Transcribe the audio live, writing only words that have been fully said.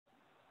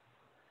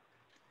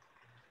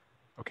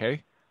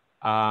Okay.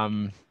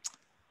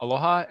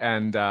 Aloha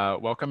and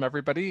welcome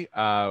everybody.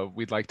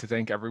 We'd like to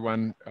thank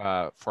everyone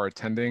for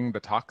attending the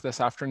talk this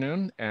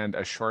afternoon, and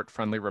a short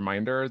friendly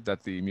reminder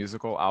that the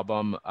musical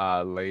album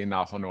Lei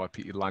na Honua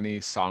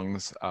Pi'ilani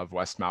Songs of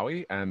West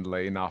Maui and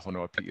Lei na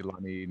Honua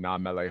Pi'ilani na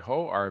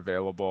Meleho are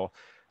available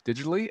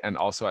digitally and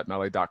also at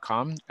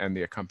mele.com, and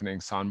the accompanying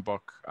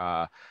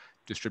songbook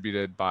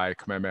distributed by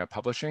Kamehameha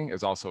Publishing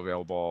is also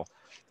available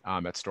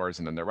at stores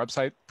and on their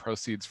website.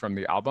 Proceeds from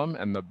the album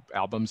and the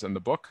albums and the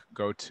book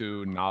go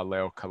to Na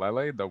Leo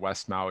Kalele, the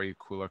West Maui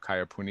Kula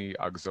Kaiapuni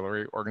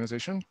Auxiliary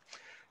Organization.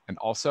 And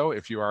also,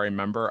 if you are a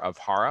member of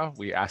HARA,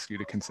 we ask you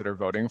to consider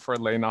voting for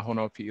Lei na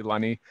Honua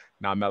Pi'ilani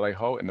na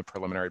Meleho in the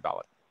preliminary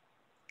ballot.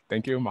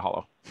 Thank you,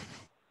 mahalo.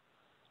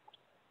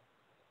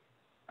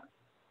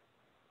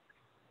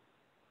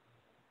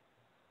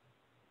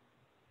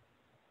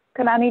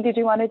 Kanani, did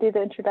you want to do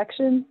the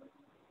introduction?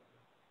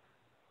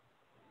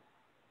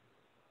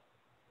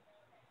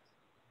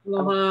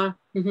 Aloha.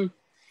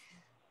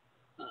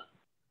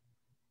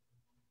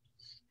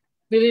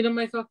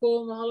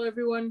 Mahalo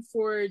everyone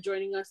for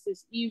joining us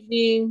this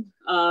evening.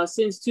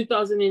 Since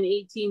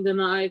 2018, the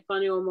Na'ai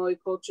Kaneo Maui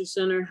Culture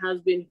Center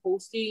has been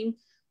hosting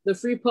the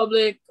Free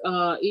Public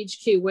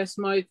HK West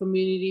Maui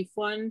Community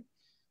Fund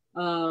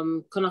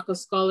Kanaka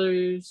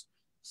Scholars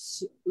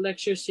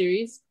Lecture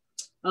Series.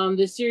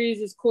 This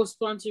series is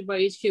co-sponsored by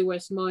HK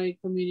West Maui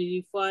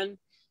Community Fund,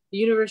 the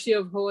University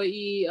of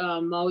Hawaii,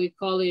 Maui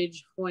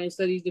College, Hawaiian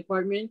Studies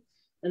Department,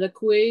 and the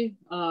Kue,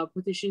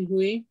 Petition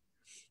Hui.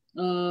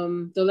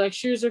 The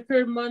lectures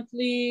occur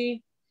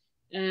monthly,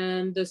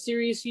 and the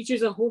series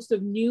features a host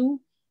of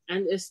new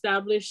and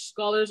established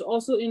scholars,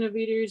 also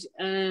innovators,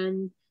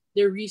 and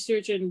their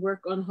research and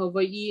work on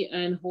Hawaii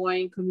and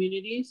Hawaiian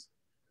communities.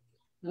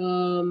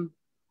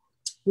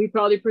 We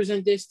proudly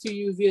present this to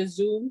you via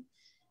Zoom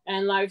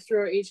and live through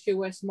our HK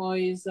West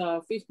Maui's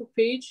Facebook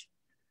page.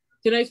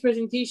 Tonight's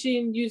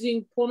presentation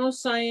using Pono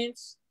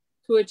science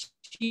to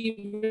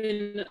achieve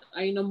an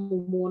ʻāina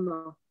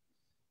Momona.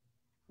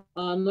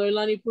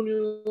 Noelani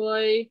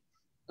Puniwai,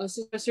 a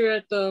professor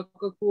at the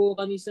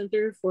Kamakakūokalani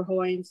Center for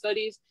Hawaiian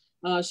Studies.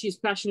 She's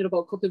passionate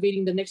about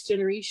cultivating the next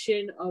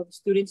generation of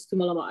students to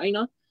malama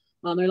ʻāina.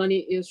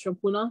 Noelani is from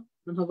Puna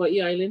on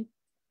Hawaii Island.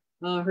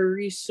 Her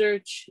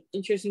research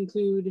interests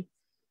include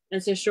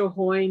ancestral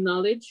Hawaiian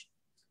knowledge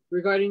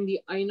regarding the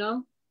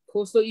ʻāina,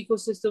 coastal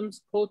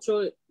ecosystems,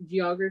 cultural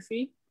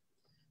geography,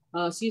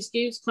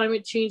 seascapes,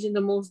 climate change, and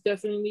the most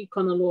definitely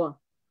kanaloa.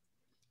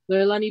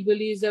 Noelani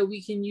believes that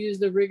we can use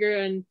the rigor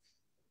and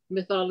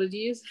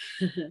methodologies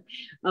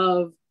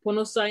of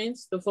Pono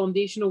science, the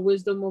foundational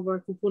wisdom of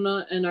our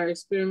kupuna, and our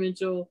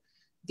experimental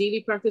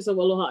daily practice of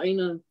aloha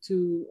ʻāina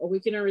to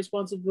awaken our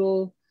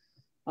responsible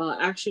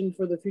action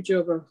for the future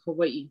of our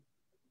Hawaii.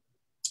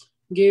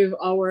 Give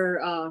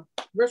our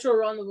virtual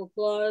round of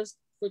applause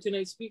for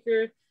tonight's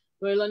speaker,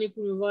 Noelani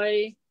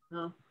Puniwai.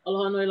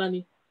 Aloha,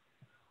 Noelani.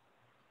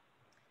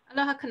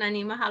 Aloha,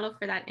 Kanani. Mahalo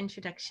for that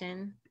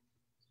introduction.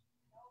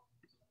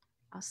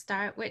 I'll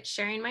start with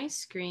sharing my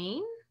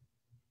screen.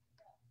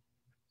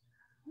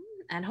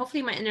 And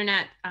hopefully my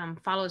internet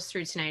follows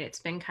through tonight. It's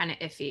been kind of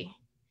iffy.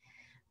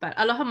 But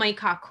aloha mai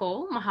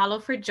kākou.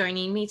 Mahalo for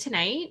joining me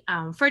tonight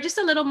for just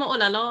a little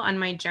mo'olelo on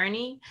my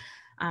journey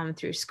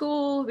through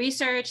school,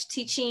 research,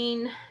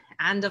 teaching,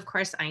 and of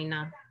course,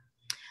 ʻāina.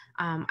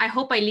 I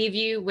hope I leave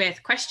you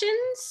with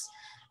questions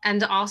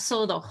and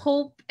also the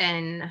hope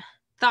and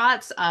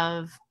thoughts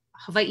of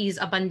Hawaii's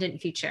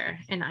abundant future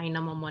in ʻāina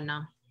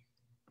Momona.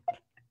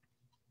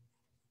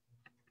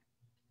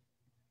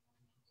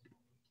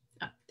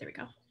 Oh, there we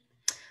go.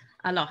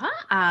 Aloha.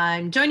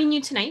 I'm joining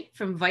you tonight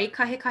from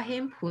Waikahekahe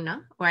in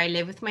Puna, where I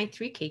live with my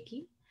three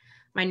keiki.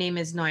 My name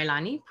is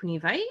Noelani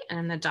Puniwai, and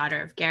I'm the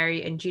daughter of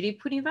Gary and Judy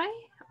Puniwai.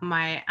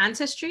 My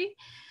ancestry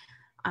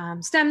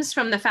stems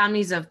from the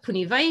families of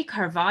Puniwai,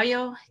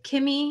 Carvalho,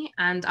 Kimi,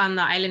 and on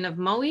the island of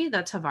Maui, the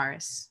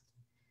Tavares.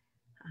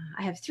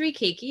 I have three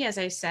keiki, as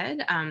I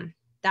said.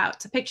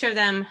 That's a picture of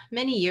them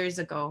many years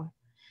ago.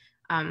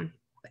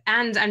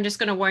 And I'm just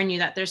going to warn you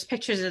that there's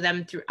pictures of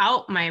them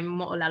throughout my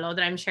mo'olelo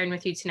that I'm sharing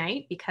with you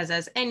tonight, because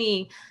as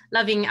any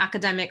loving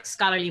academic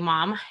scholarly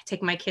mom, I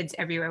take my kids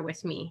everywhere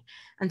with me.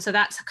 And so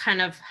that's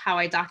kind of how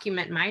I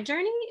document my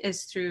journey,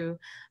 is through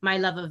my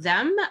love of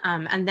them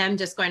and them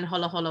just going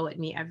holo holo with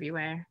me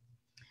everywhere.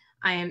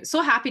 I am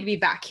so happy to be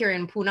back here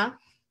in Puna.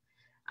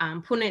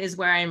 Puna is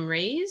where I'm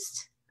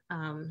raised.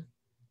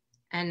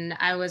 And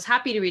I was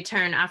happy to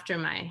return after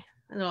my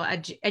little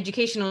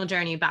educational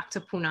journey back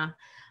to Puna.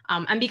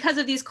 And because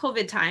of these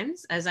COVID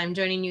times, as I'm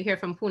joining you here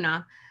from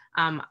Puna,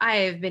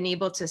 I've been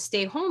able to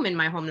stay home in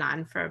my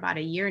homeland for about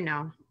a year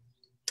now.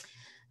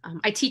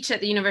 I teach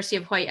at the University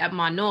of Hawaii at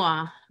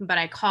Manoa, but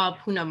I call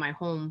Puna my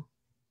home.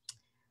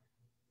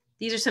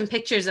 These are some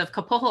pictures of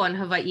Kapoho on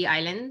Hawaii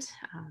Island.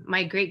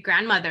 My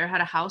great-grandmother had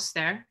a house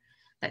there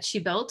that she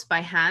built by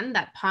hand.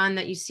 That pond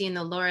that you see in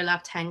the lower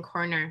left-hand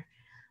corner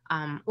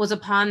was a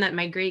pond that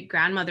my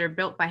great-grandmother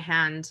built by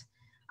hand,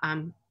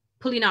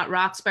 pulling out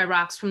rocks by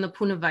rocks from the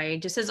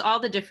Punawai, just as all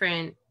the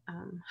different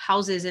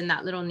houses in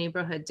that little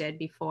neighborhood did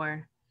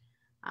before.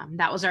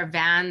 That was our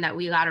van that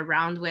we got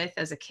around with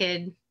as a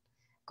kid,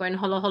 going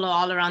holo holo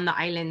all around the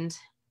island.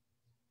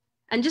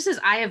 And just as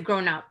I have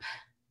grown up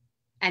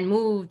and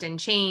moved and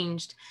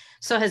changed,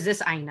 so has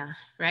this ʻāina,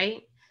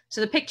 right?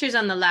 So the pictures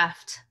on the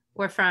left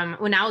were from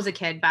when I was a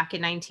kid back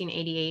in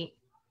 1988.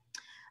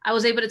 I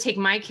was able to take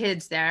my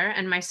kids there,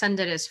 and my son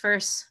did his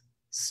first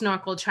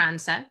snorkel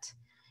transect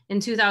in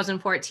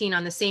 2014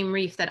 on the same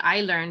reef that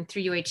I learned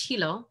through UH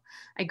Hilo.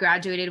 I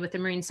graduated with a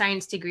marine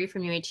science degree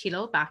from UH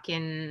Hilo back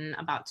in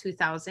about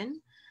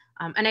 2000.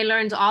 And I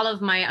learned all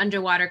of my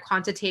underwater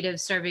quantitative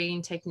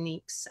surveying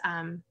techniques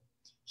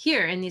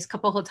here in these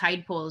Kapoho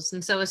tide pools.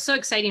 And so it was so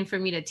exciting for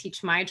me to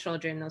teach my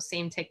children those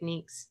same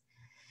techniques.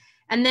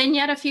 And then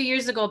yet a few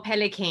years ago,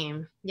 Pele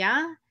came,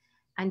 yeah?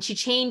 And she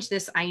changed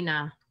this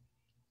ʻāina.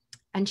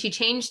 And she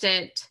changed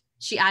it.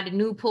 She added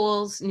new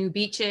pools, new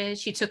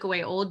beaches. She took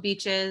away old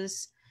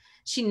beaches.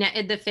 She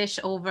netted the fish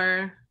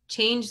over,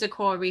 changed the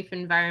coral reef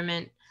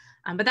environment.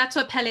 But that's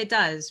what Pele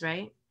does,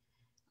 right?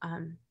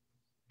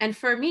 And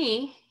for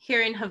me,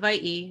 here in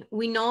Hawaii,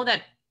 we know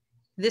that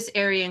this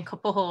area in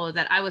Kapoho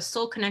that I was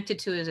so connected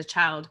to as a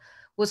child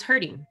was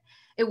hurting.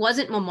 It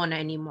wasn't Momona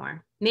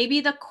anymore.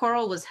 Maybe the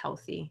coral was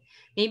healthy.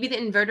 Maybe the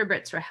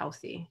invertebrates were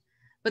healthy,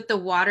 but the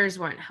waters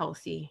weren't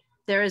healthy.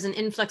 There is an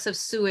influx of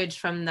sewage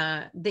from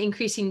the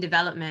increasing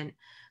development,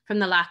 from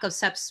the lack of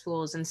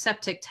cesspools and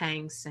septic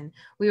tanks. And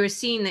we were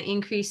seeing the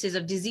increases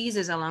of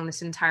diseases along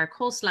this entire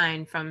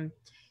coastline, from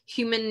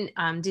human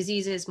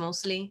diseases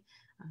mostly,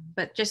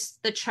 but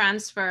just the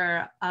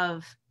transfer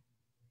of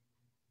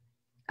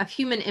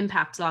human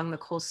impact along the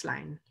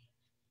coastline.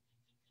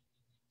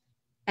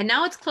 And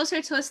now it's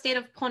closer to a state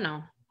of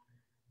Pono,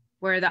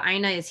 where the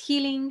ʻāina is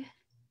healing,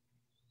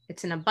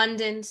 it's in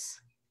abundance,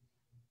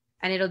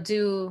 and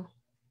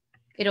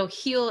it'll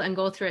heal and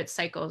go through its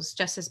cycles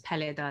just as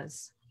Pele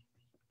does.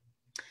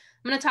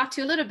 I'm going to talk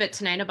to you a little bit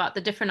tonight about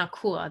the different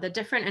akua, the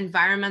different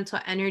environmental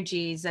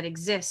energies that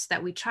exist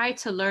that we try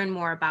to learn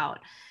more about,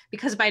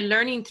 because by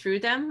learning through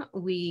them,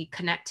 we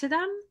connect to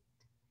them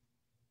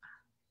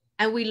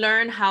and we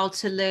learn how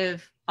to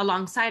live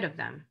alongside of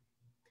them,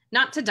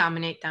 not to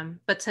dominate them,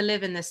 but to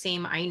live in the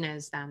same ʻāina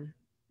as them.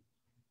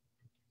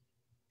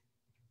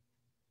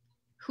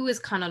 Who is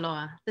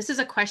Kanaloa? This is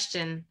a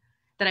question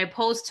that I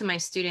pose to my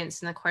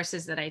students in the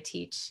courses that I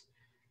teach.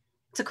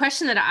 It's a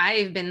question that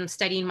I've been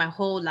studying my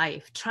whole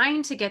life,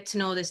 trying to get to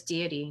know this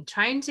deity,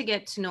 trying to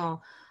get to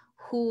know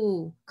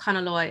who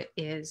Kanaloa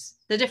is,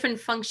 the different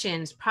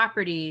functions,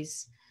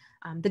 properties,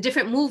 the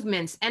different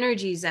movements,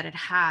 energies that it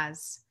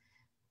has.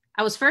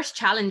 I was first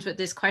challenged with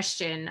this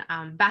question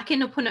back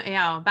in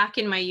Puno, back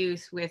in my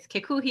youth with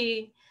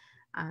Kekuhi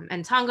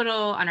and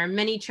Tangaro on our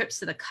many trips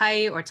to the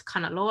Kai or to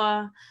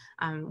Kanaloa.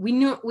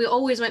 We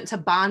always went to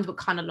bond with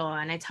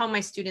Kanaloa, and I tell my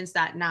students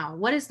that now.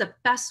 What is the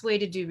best way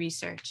to do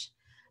research?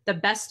 The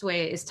best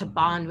way is to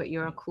bond with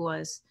your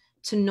akuas,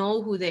 to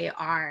know who they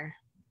are.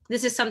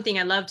 This is something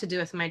I love to do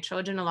with my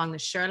children along the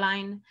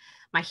shoreline.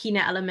 My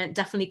Hina element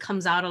definitely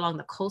comes out along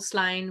the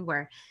coastline,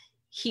 where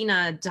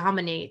Hina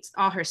dominates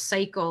all her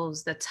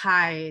cycles, the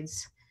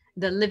tides,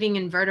 the living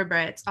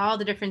invertebrates, all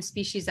the different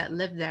species that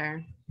live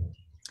there.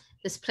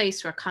 This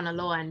place where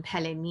Kanaloa and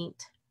Pele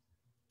meet.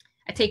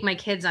 I take my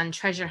kids on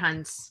treasure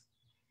hunts.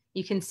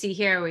 You can see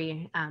here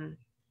we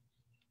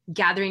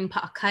gathering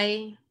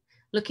pa'akai,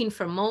 looking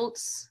for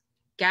motes,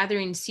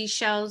 gathering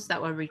seashells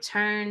that will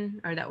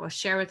return or that will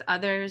share with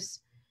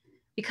others.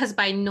 Because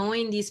by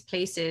knowing these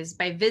places,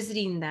 by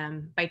visiting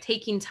them, by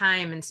taking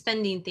time and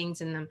spending things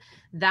in them,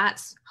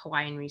 that's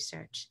Hawaiian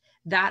research.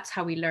 That's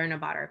how we learn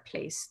about our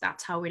place.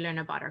 That's how we learn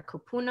about our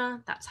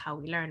kupuna. That's how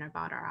we learn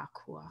about our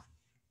akua.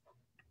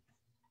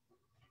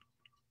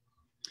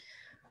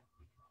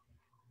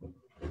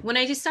 When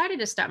I decided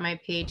to start my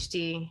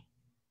PhD,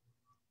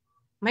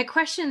 my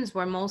questions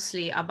were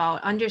mostly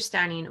about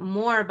understanding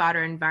more about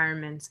our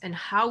environments and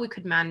how we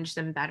could manage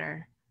them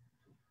better.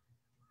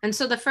 And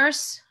so the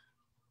first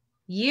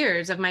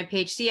years of my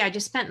PhD, I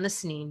just spent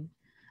listening.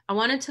 I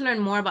wanted to learn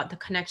more about the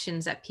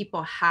connections that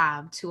people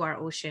have to our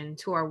ocean,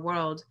 to our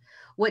world,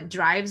 what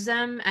drives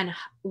them, and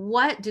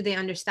what do they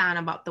understand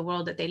about the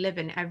world that they live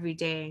in every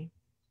day.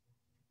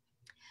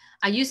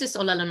 I use this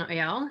olala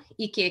no'eau,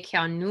 ike e ke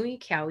ao nui,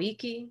 ke ao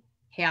iki,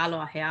 he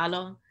alo a he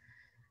alo,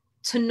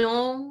 to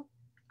know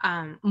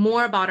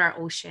more about our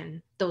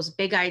ocean, those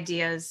big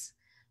ideas,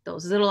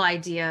 those little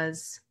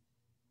ideas,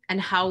 and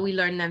how we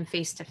learn them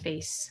face to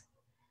face.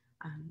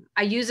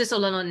 I use this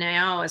olala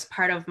no'eau as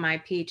part of my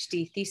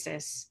PhD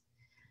thesis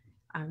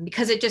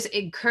because it just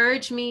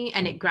encouraged me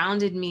and it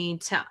grounded me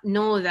to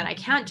know that I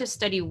can't just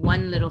study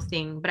one little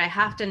thing, but I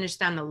have to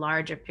understand the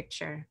larger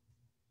picture.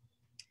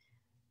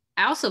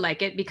 I also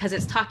like it because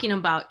it's talking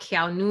about ke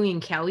ao nui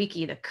and ke ao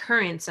iki, the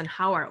currents and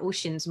how our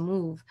oceans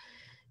move.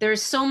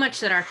 There's so much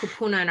that our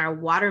kupuna and our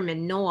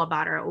watermen know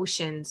about our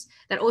oceans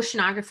that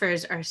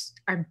oceanographers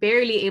are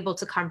barely able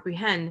to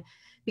comprehend,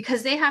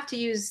 because they have to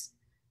use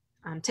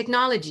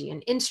technology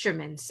and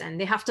instruments, and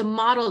they have to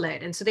model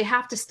it. And so they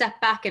have to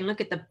step back and look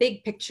at the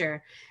big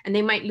picture, and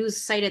they might lose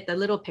sight at the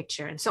little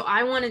picture. And so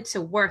I wanted to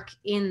work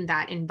in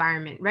that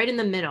environment, right in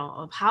the middle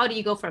of how do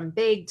you go from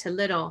big to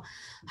little?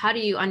 How do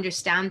you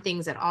understand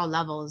things at all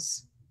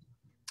levels?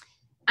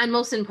 And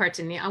most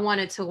importantly, I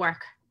wanted to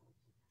work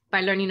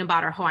by learning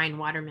about our Hawaiian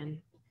watermen,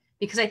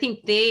 because I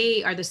think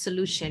they are the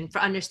solution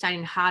for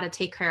understanding how to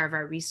take care of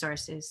our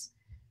resources.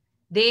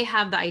 They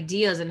have the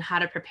ideas on how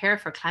to prepare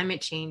for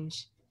climate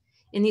change.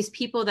 In these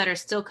people that are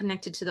still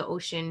connected to the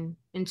ocean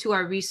and to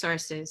our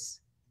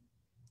resources.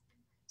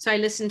 So I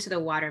listened to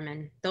the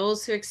watermen,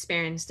 those who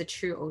experience the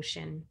true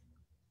ocean.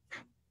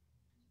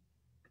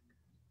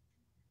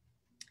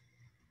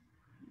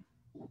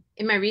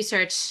 In my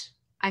research,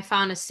 I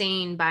found a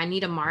saying by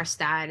Anita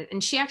Marstad,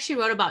 and she actually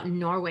wrote about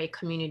Norway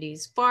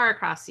communities far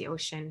across the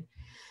ocean.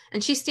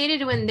 And she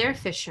stated when their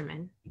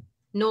fishermen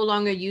no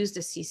longer used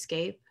the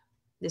seascape,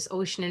 this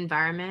ocean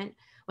environment,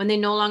 when they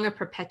no longer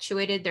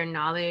perpetuated their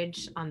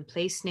knowledge on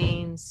place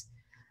names,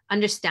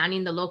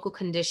 understanding the local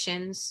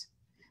conditions,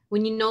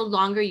 when you no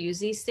longer use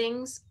these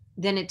things,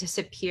 then it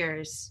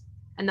disappears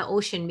and the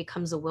ocean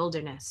becomes a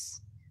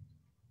wilderness,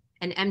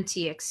 an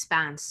empty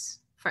expanse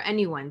for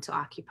anyone to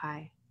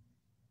occupy.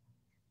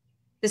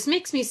 This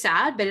makes me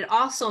sad, but it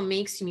also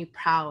makes me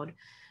proud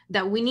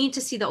that we need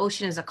to see the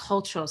ocean as a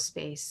cultural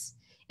space.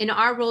 In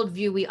our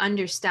worldview, we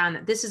understand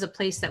that this is a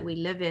place that we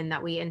live in,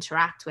 that we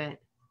interact with.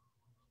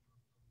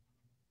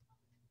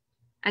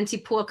 Auntie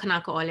Pua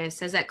Kanaka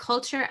says that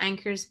culture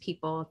anchors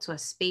people to a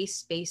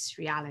space-based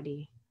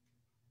reality.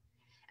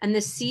 And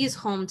the sea is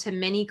home to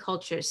many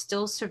cultures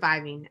still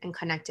surviving and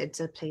connected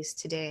to the place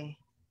today.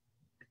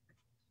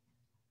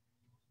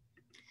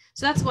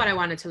 So that's what I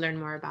wanted to learn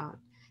more about.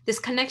 This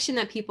connection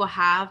that people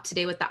have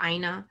today with the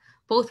ʻāina,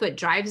 both what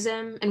drives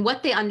them and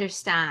what they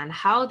understand,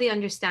 how they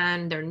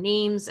understand their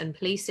names and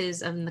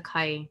places in the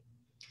kai.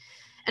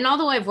 And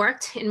although I've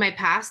worked in my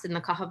past in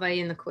the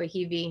Kahawai and the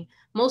Kuahivi,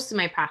 most of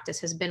my practice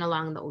has been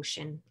along the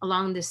ocean,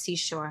 along the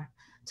seashore,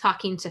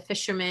 talking to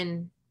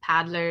fishermen,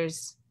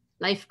 paddlers,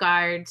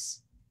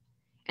 lifeguards.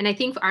 And I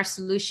think our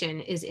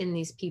solution is in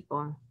these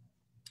people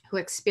who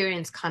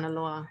experience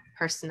Kanaloa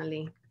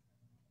personally.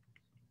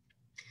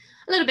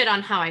 A little bit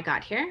on how I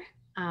got here.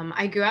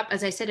 I grew up,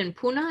 as I said, in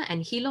Puna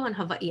and Hilo on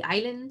Hawaii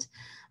Island.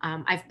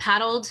 I've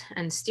paddled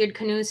and steered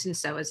canoes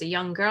since I was a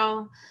young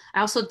girl. I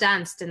also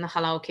danced in the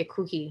halau ke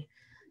kuhi.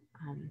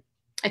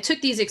 I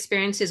took these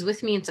experiences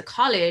with me into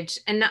college,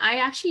 and I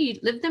actually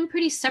lived them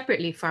pretty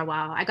separately for a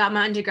while. I got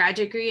my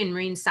undergraduate degree in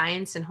marine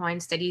science and Hawaiian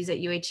studies at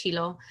UH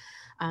Hilo,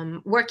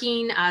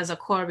 working as a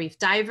coral reef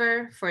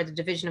diver for the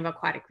Division of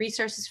Aquatic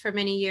Resources for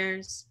many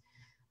years.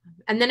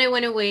 And then I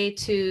went away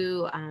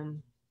to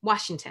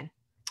Washington,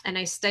 and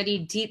I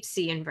studied deep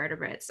sea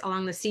invertebrates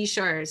along the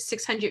seashores,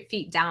 600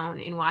 feet down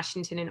in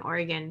Washington and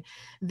Oregon,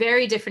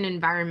 very different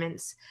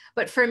environments.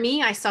 But for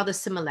me, I saw the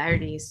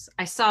similarities.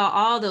 I saw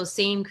all those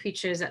same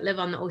creatures that live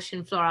on the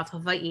ocean floor off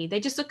Hawaii. They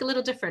just look a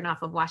little different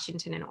off of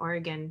Washington and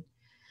Oregon.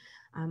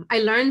 I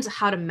learned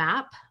how to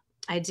map.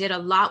 I did a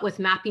lot with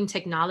mapping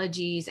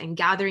technologies and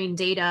gathering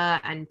data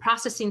and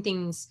processing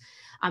things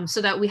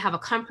so that we have a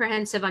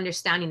comprehensive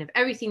understanding of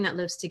everything that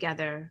lives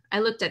together. I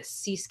looked at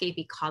seascape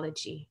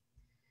ecology.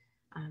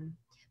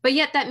 But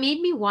yet that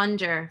made me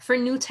wonder for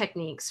new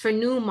techniques, for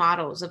new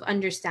models of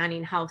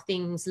understanding how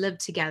things live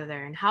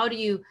together and how do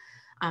you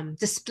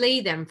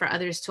display them for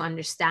others to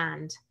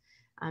understand.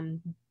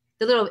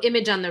 The little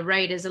image on the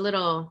right is a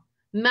little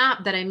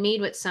map that I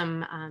made with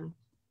some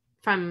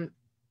from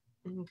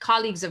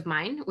colleagues of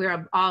mine. We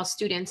were all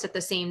students at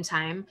the same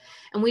time,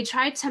 and we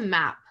tried to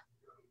map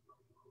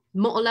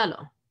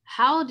mo'olelo.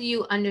 How do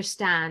you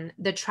understand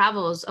the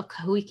travels of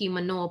Kahuiki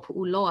Manoa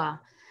Pu'uloa,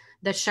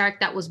 the shark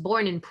that was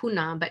born in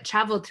Puna but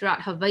traveled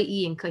throughout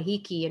Hawaii and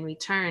Kahiki and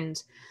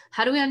returned?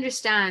 How do we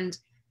understand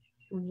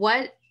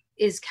what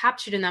is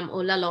captured in that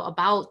mo'olelo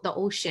about the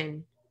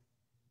ocean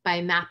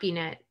by mapping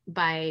it,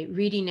 by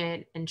reading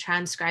it and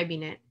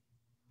transcribing it?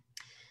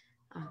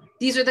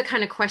 These are the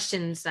kind of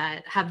questions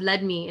that have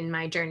led me in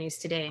my journeys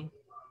today.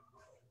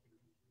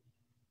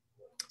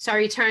 So I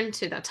return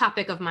to the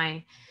topic of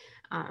my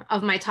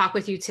talk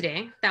with you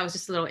today. That was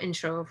just a little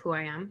intro of who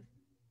I am.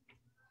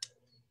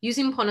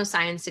 Using Pono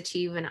science to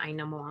achieve an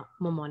ʻāina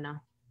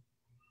Momona.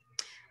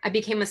 I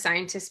became a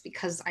scientist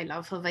because I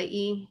love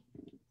Hawaii.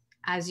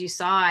 As you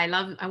saw,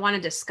 I want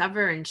to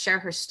discover and share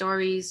her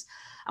stories.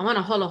 I want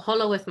to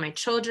holo with my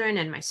children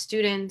and my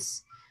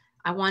students.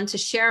 I want to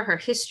share her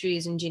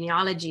histories and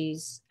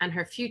genealogies and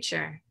her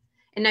future.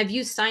 And I've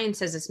used science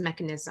as this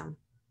mechanism.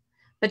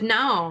 But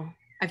now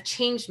I've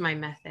changed my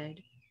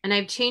method and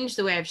I've changed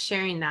the way of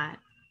sharing that.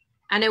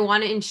 And I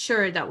want to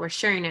ensure that we're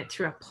sharing it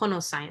through a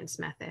Pono science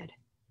method.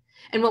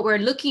 And what we're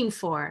looking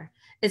for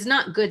is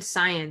not good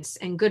science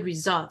and good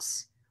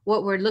results.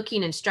 What we're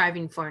looking and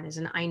striving for is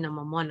an ʻāina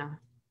Momona.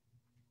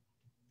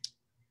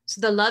 So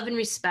the love and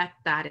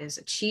respect that is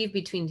achieved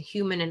between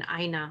human and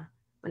ʻāina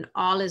when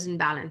all is in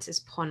balance is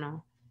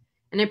Pono.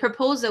 And I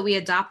propose that we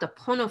adopt a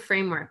Pono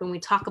framework when we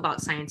talk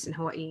about science in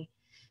Hawaii.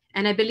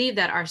 And I believe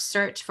that our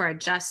search for a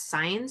just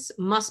science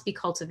must be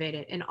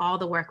cultivated in all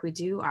the work we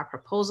do, our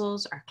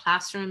proposals, our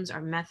classrooms,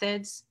 our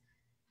methods,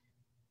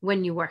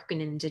 when you work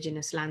in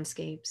Indigenous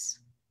landscapes.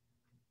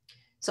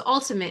 So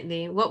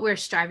ultimately, what we're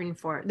striving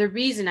for, the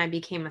reason I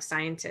became a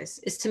scientist,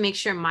 is to make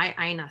sure my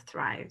ʻāina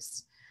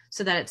thrives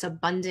so that it's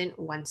abundant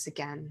once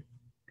again.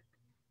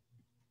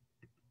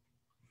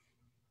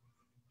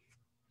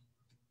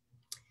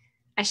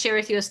 I share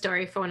with you a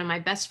story for one of my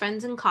best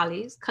friends and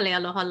colleagues,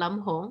 Kalealoha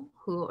Lamho,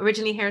 who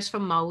originally hails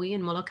from Maui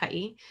and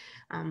Molokai,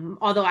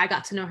 although I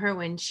got to know her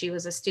when she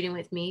was a student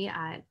with me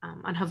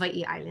on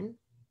Hawaii Island.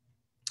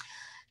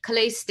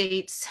 Kale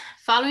states,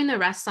 following the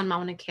arrest on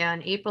Mauna Kea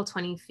in April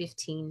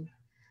 2015,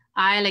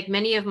 I, like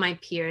many of my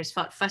peers,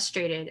 felt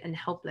frustrated and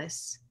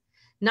helpless.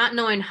 Not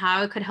knowing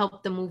how I could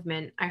help the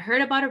movement, I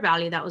heard about a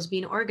rally that was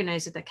being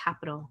organized at the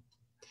Capitol.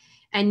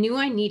 I knew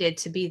I needed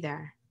to be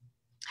there.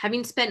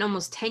 Having spent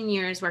almost 10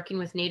 years working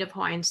with Native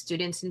Hawaiian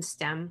students in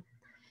STEM,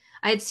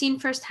 I had seen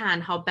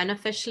firsthand how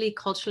beneficially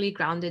culturally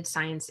grounded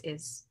science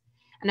is,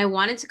 and I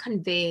wanted to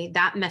convey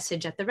that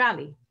message at the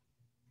rally.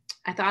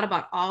 I thought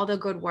about all the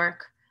good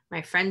work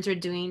my friends were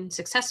doing,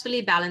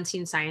 successfully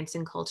balancing science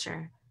and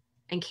culture,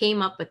 and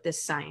came up with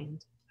this sign.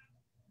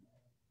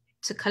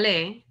 To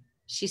Kale,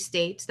 she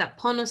states that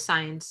Pono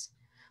science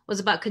was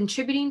about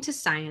contributing to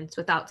science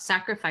without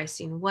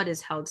sacrificing what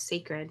is held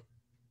sacred.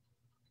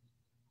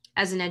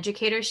 As an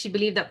educator, she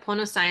believed that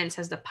Pono science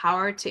has the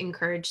power to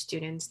encourage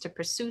students to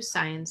pursue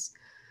science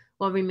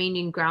while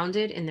remaining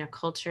grounded in their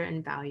culture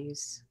and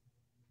values.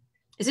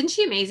 Isn't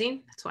she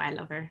amazing? That's why I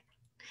love her.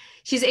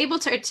 She's able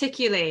to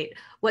articulate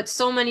what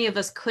so many of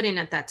us couldn't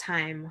at that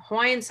time.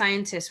 Hawaiian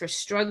scientists were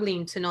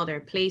struggling to know their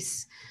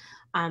place,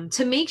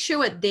 to make sure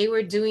what they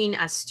were doing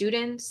as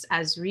students,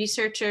 as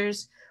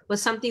researchers,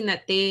 was something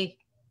that they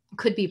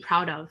could be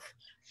proud of.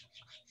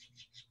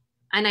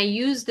 And I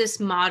use this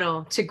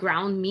model to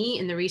ground me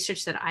in the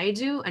research that I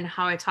do and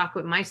how I talk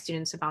with my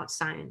students about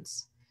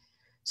science.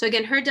 So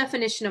again, her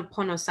definition of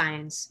Pono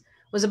science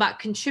was about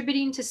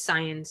contributing to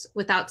science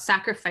without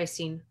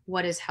sacrificing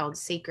what is held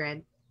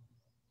sacred.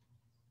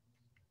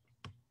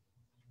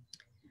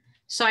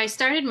 So I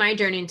started my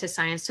journey into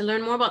science to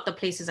learn more about the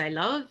places I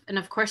love and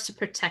of course to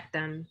protect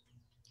them.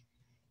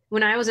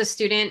 When I was a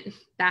student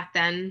back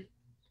then,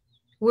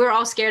 we were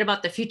all scared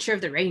about the future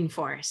of the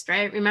rainforest,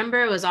 right?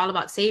 Remember, it was all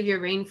about save your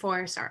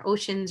rainforest, our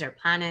oceans, our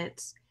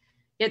planets.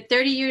 Yet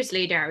 30 years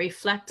later, I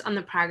reflect on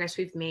the progress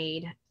we've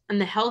made and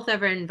the health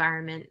of our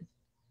environment.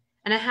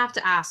 And I have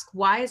to ask,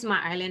 why is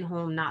my island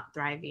home not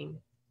thriving?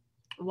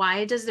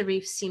 Why does the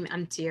reef seem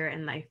emptier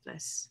and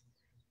lifeless?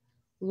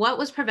 What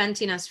was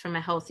preventing us from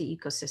a healthy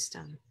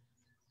ecosystem?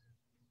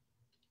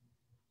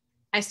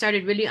 I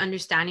started really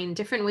understanding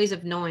different ways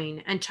of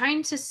knowing and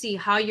trying to see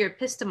how your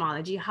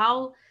epistemology,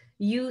 how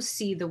you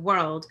see the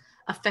world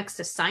affects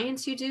the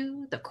science you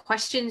do, the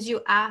questions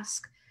you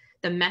ask,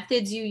 the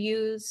methods you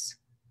use,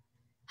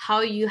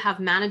 how you have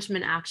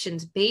management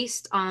actions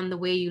based on the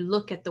way you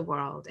look at the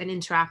world and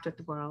interact with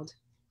the world.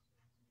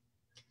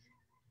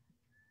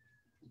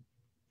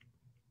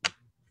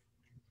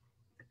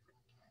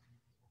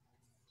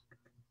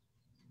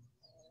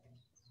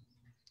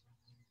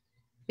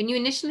 When you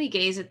initially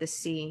gaze at the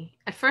sea,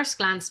 at first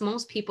glance,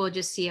 most people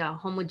just see a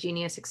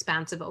homogeneous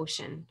expanse of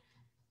ocean.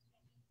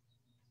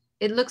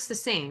 It looks the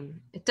same.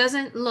 It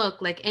doesn't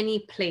look like any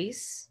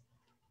place,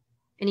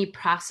 any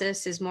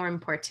process is more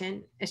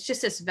important. It's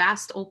just this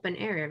vast open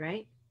area,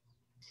 right?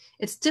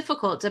 It's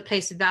difficult to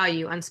place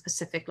value on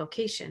specific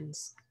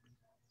locations.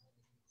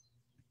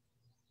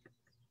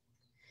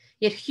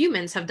 Yet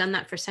humans have done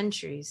that for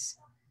centuries.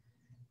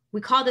 We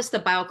call this the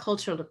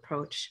biocultural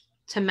approach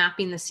to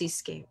mapping the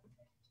seascape.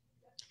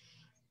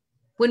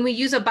 When we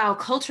use a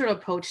biocultural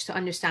approach to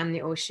understand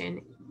the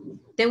ocean,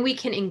 then we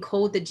can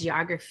encode the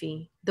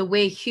geography, the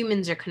way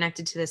humans are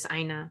connected to this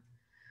ʻāina.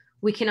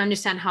 We can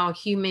understand how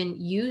human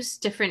use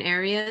different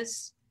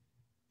areas.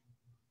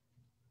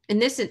 In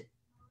this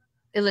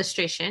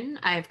illustration,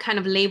 I've kind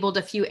of labeled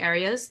a few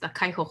areas, the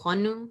kai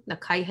hohonu, the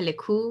kai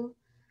heleku,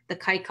 the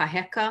kai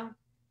kaheka.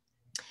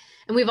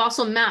 And we've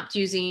also mapped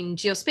using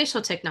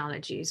geospatial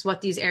technologies,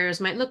 what these areas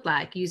might look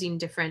like using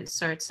different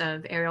sorts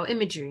of aerial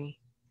imagery.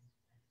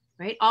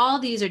 Right? All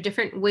these are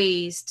different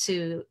ways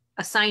to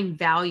assign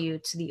value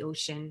to the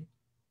ocean,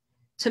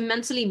 to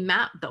mentally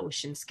map the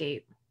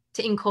oceanscape,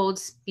 to encode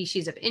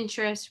species of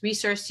interest,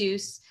 resource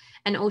use,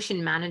 and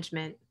ocean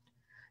management.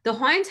 The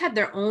Hawaiians had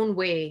their own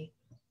way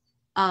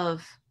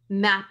of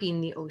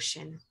mapping the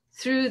ocean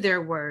through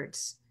their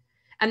words.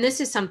 And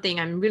this is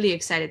something I'm really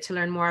excited to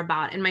learn more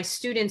about. And my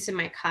students in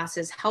my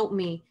classes help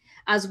me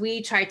as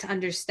we try to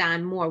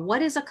understand more,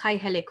 what is a kai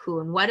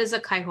heleku and what is a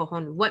kai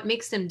hohonu? What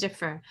makes them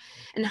differ?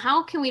 And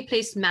how can we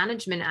place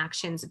management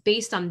actions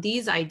based on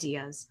these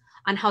ideas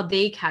on how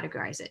they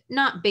categorize it,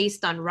 not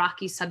based on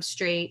rocky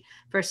substrate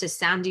versus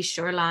sandy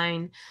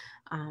shoreline,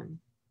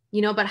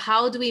 but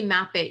how do we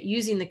map it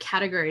using the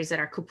categories that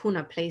our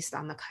kupuna placed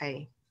on the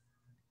kai?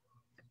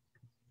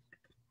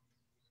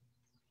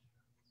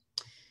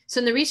 So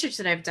in the research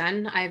that I've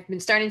done, I've been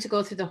starting to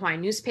go through the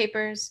Hawaiian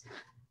newspapers.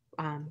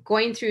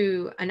 going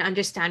through and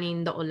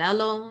understanding the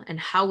olelo and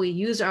how we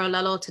use our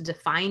olelo to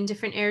define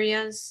different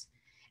areas.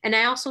 And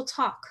I also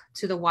talk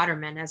to the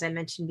watermen, as I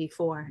mentioned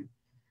before.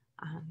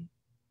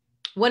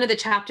 One of the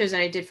chapters that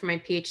I did for my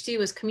PhD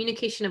was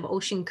communication of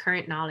ocean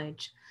current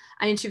knowledge.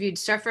 I interviewed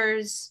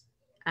surfers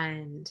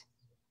and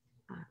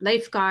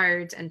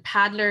lifeguards and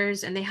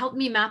paddlers, and they helped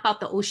me map out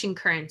the ocean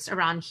currents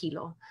around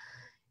Hilo.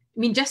 I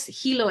mean,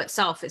 just Hilo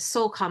itself is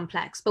so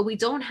complex, but we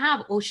don't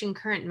have ocean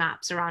current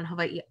maps around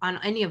Hawaii on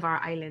any of our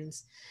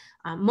islands.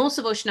 Most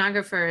of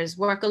oceanographers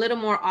work a little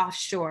more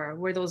offshore,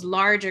 where those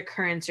larger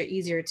currents are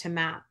easier to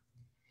map.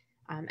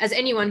 As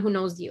anyone who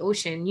knows the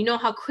ocean, you know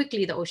how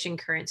quickly the ocean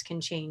currents can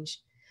change.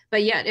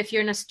 But yet, if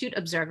you're an astute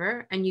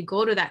observer and you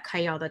go to that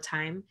kai all the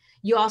time,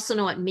 you also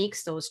know what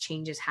makes those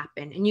changes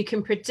happen. And you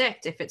can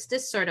predict if it's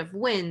this sort of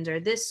wind or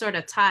this sort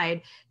of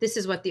tide, this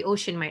is what the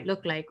ocean might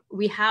look like.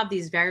 We have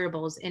these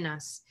variables in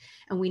us,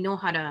 and we know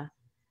how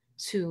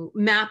to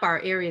map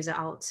our areas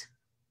out.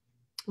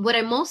 What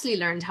I mostly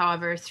learned,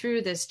 however,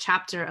 through this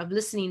chapter of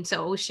listening to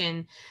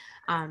ocean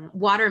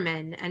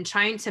watermen and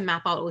trying to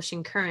map out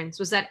ocean currents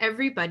was that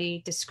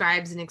everybody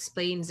describes and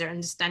explains their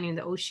understanding of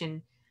the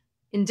ocean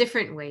in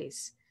different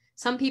ways.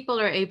 Some people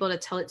are able to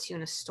tell it to you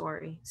in a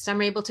story. Some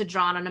are able to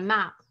draw it on a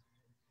map.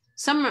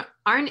 Some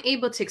aren't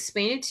able to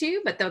explain it to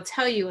you, but they'll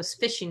tell you a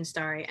fishing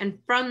story. And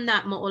from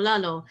that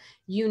mo'olelo,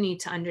 you need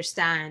to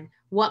understand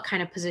what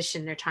kind of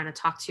position they're trying to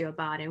talk to you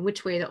about and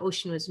which way the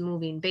ocean was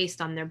moving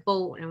based on their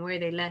boat and where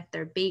they let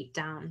their bait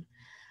down.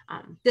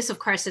 This, of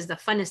course, is the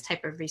funnest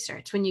type of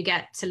research when you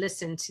get to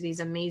listen to these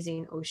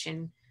amazing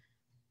ocean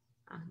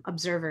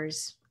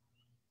observers.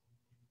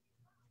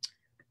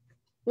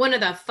 One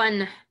of the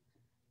fun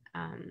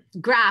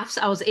graphs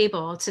I was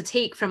able to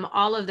take from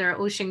all of their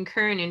ocean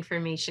current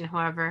information,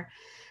 however,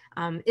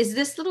 is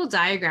this little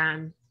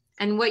diagram.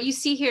 And what you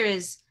see here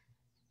is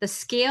the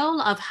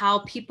scale of how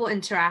people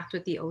interact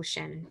with the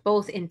ocean,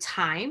 both in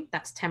time,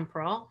 that's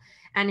temporal,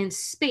 and in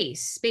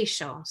space,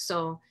 spatial.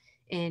 So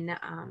in,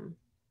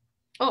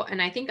 oh,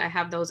 and I think I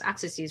have those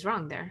axes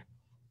wrong there.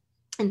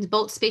 And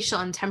both spatial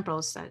and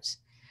temporal such.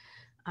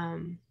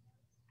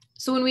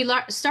 So when we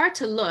start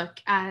to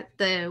look at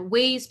the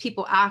ways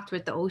people act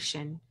with the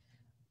ocean,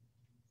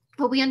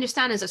 what we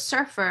understand as a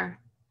surfer,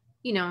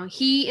 you know,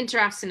 he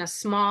interacts in a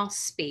small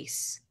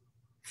space.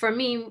 For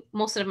me,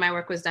 most of my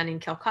work was done in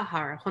Keaukaha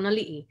or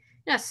Honoli'i,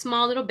 in a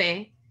small little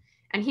bay,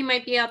 and he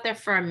might be out there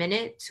for a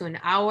minute to an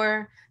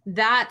hour.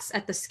 That's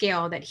at the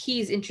scale that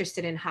he's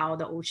interested in how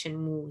the ocean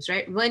moves,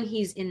 right? When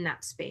he's in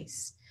that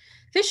space.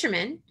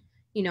 Fishermen,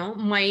 you know,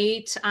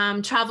 might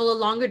travel a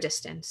longer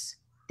distance.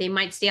 They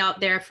might stay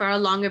out there for a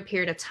longer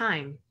period of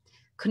time.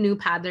 Canoe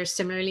paddlers,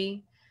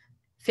 similarly.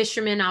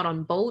 Fishermen out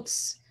on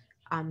boats,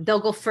 they'll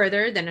go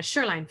further than a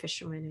shoreline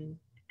fisherman.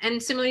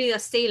 And similarly, a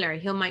sailor,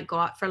 he might go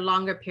out for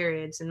longer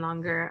periods and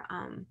longer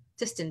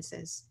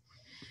distances.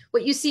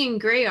 What you see in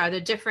gray are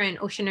the different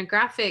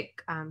oceanographic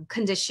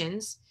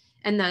conditions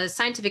and the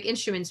scientific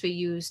instruments we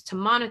use to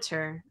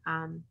monitor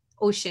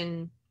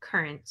ocean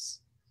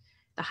currents.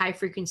 The high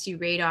frequency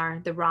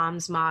radar, the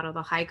ROMS model,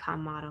 the HICOM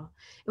model.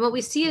 And what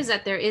we see is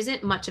that there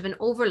isn't much of an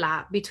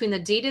overlap between the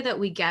data that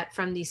we get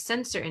from these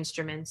sensor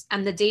instruments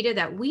and the data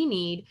that we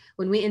need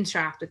when we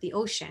interact with the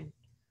ocean.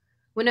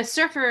 When a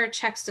surfer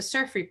checks the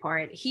surf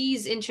report,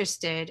 he's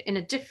interested in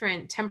a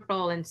different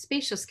temporal and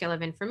spatial scale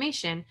of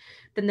information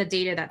than the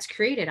data that's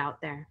created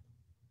out there.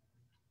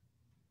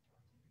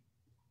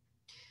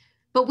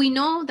 But we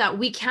know that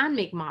we can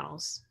make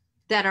models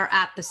that are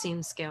at the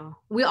same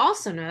scale. We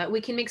also know that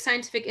we can make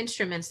scientific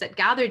instruments that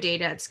gather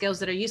data at scales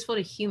that are useful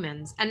to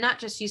humans and not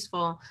just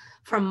useful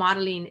for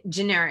modeling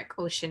generic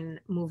ocean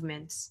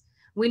movements.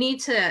 We need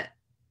to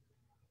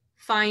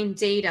find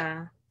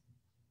data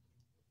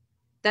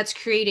that's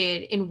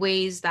created in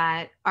ways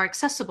that are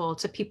accessible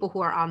to people who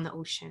are on the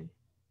ocean.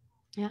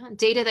 Yeah,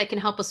 data that can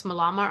help us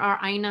malama our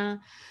ʻāina,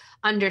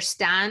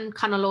 understand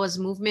Kanaloa's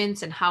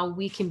movements and how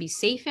we can be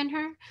safe in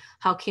her,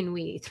 how can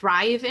we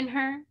thrive in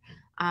her.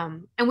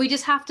 And we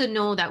just have to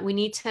know that we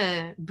need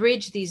to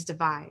bridge these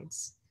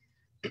divides.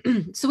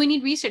 So we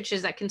need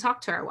researchers that can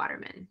talk to our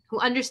watermen, who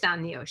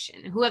understand the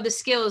ocean, who have the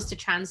skills to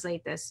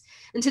translate this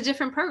into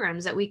different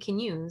programs that we can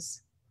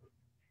use.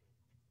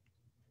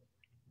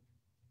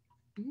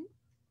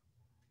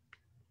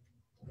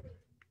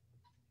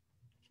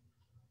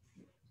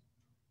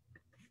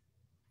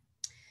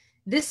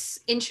 This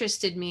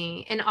interested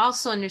me in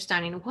also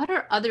understanding what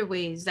are other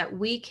ways that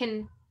we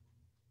can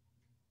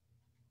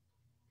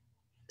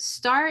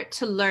start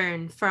to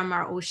learn from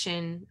our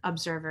ocean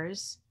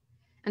observers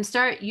and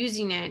start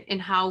using it in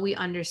how we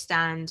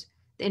understand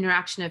the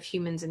interaction of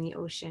humans in the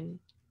ocean.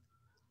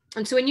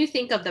 And so when you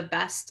think of the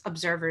best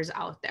observers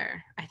out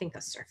there, I think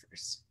of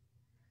surfers.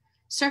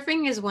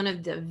 Surfing is one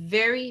of the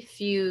very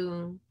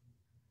few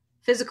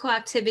physical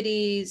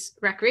activities,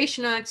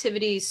 recreational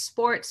activities,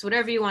 sports,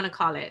 whatever you want to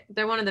call it.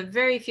 They're one of the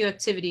very few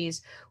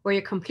activities where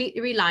you're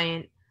completely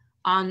reliant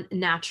on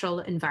natural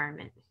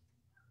environment.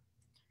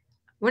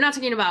 We're not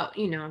talking about,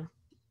 you know,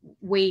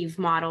 wave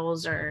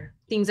models or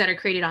things that are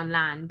created on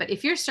land, but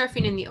if you're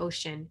surfing in the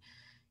ocean,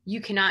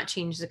 you cannot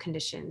change the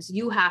conditions.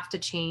 You have to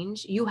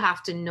change. You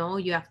have to know.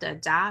 You have to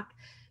adapt.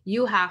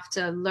 You have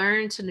to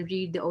learn to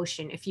read the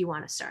ocean if you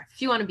want to surf,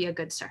 if you want to be a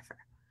good surfer.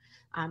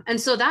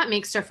 And so that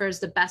makes surfers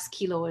the best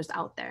kiloers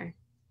out there.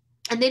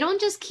 And they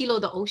don't just kilo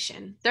the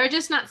ocean. They're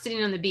just not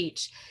sitting on the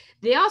beach.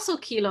 They also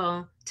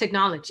kilo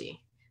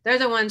technology. They're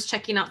the ones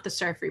checking out the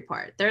surf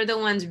report. They're the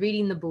ones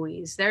reading the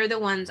buoys. They're the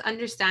ones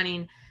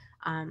understanding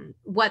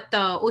what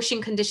the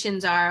ocean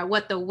conditions are,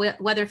 what the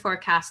weather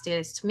forecast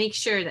is, to make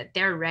sure that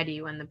they're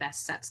ready when the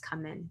best sets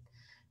come in.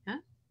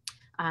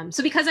 Yeah?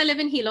 So because I live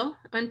in Hilo,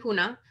 in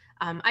Puna,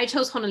 I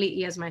chose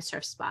Honolulu as my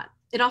surf spot.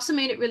 It also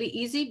made it really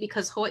easy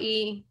because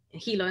Hawaii,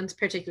 Hilo in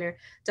particular,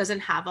 doesn't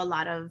have a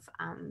lot of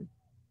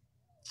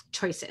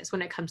choices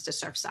when it comes to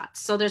surf spots.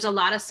 So there's a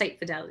lot of site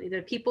fidelity.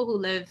 The people who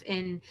live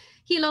in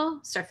Hilo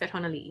surf at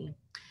Honolulu.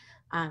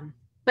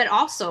 But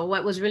also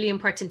what was really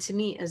important to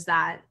me is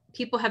that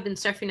people have been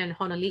surfing in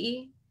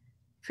Honolulu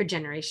for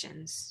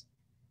generations.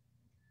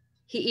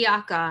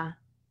 Hi'iaka,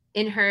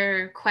 in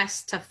her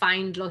quest to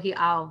find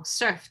Lohi'au,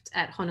 surfed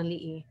at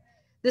Honolulu.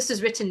 This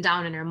is written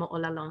down in her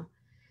mo'olelo.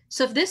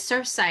 So if this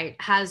surf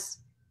site has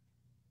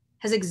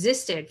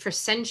existed for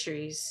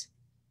centuries,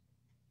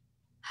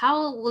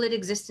 how will it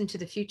exist into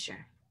the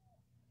future?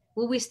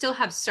 Will we still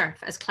have surf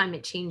as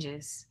climate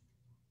changes?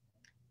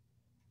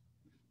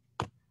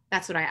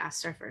 That's what I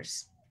asked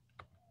surfers.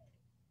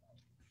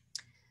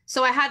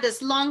 So I had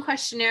this long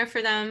questionnaire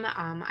for them.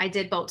 I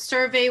did both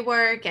survey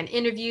work and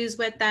interviews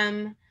with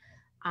them.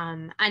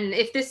 And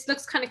if this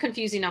looks kind of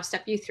confusing, I'll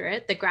step you through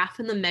it. The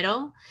graph in the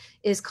middle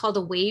is called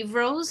a wave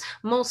rose.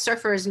 Most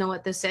surfers know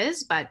what this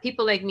is, but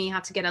people like me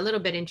have to get a little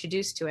bit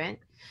introduced to it.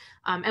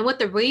 And what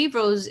the wave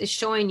rose is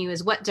showing you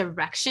is what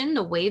direction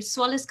the wave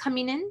swell is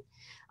coming in.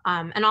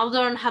 And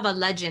although I don't have a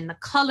legend, the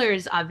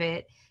colors of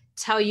it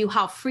tell you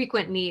how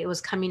frequently it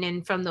was coming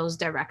in from those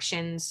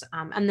directions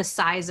and the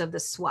size of the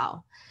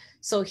swell.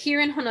 So here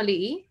in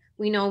Honolulu,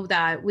 we know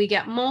that we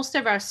get most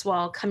of our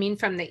swell coming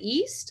from the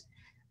east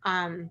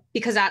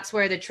because that's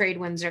where the trade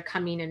winds are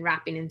coming and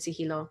wrapping into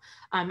Hilo.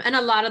 And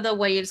a lot of the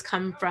waves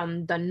come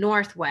from the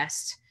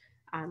northwest.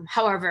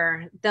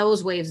 However,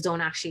 those waves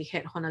don't actually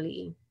hit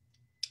Honolulu.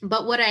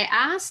 But what I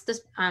asked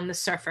the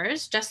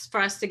surfers, just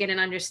for us to get an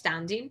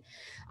understanding,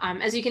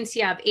 as you can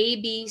see, I have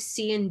A, B,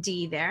 C, and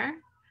D there.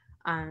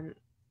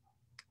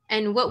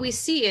 And what we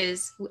see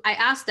is, I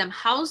asked them,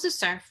 how's the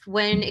surf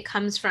when it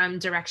comes from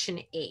direction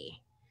A?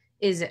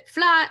 Is it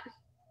flat?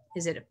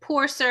 Is it a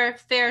poor surf,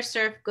 fair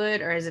surf,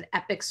 good, or is it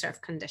epic surf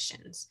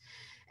conditions?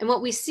 And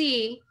what we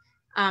see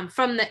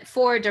from the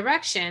 4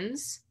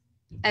 directions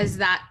is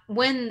that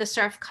when the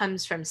surf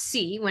comes from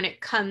C, when it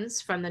comes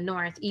from the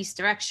northeast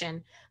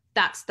direction,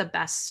 that's the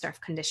best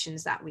surf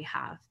conditions that we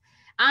have.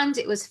 And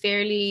it was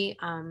fairly,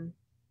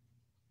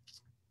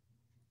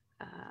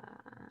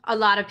 a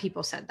lot of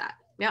people said that.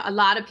 Yeah, a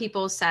lot of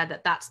people said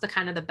that that's the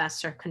kind of the best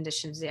surf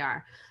conditions they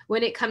are.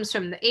 When it comes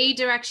from the A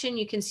direction,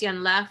 you can see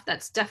on left,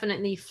 that's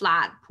definitely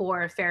flat,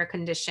 poor, fair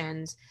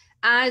conditions.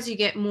 As you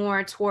get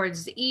more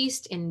towards the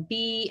east in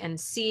B and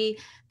C,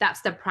 that's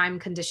the prime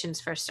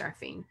conditions for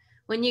surfing.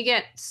 When you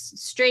get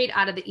straight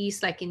out of the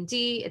east, like in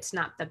D, it's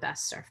not the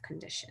best surf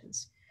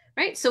conditions,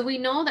 right? So we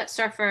know that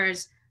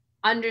surfers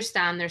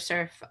understand their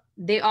surf.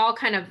 They all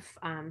kind of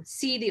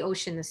see the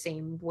ocean the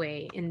same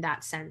way in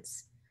that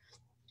sense.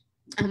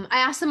 I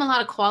asked them a lot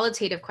of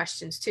qualitative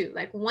questions too,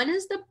 like when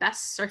is the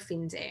best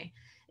surfing day?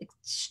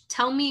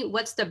 Tell me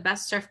what's the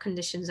best surf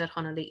conditions at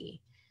Honolulu.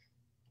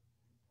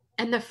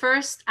 And the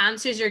first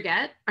answers you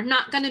get are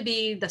not going to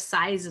be the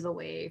size of the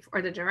wave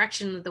or the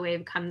direction that the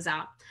wave comes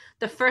out.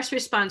 The first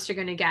response you're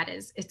going to get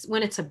is it's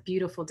when it's a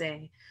beautiful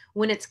day,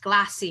 when it's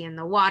glassy and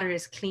the water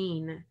is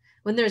clean,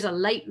 when there's a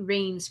light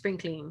rain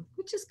sprinkling,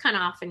 which is kind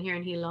of often here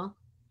in Hilo,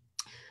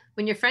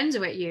 when your friends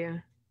are with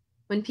you,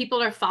 when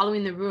people are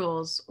following the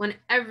rules, when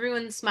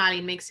everyone's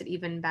smiling makes it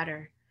even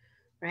better,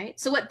 right?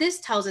 So what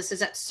this tells us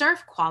is that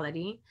surf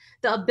quality,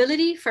 the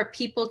ability for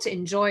people to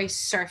enjoy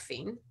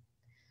surfing,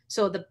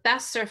 so the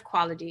best surf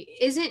quality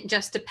isn't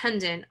just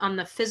dependent on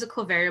the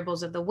physical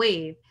variables of the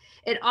wave,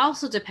 it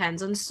also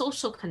depends on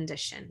social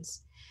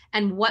conditions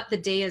and what the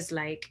day is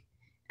like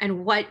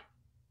and what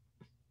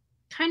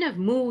kind of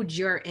mood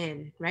you're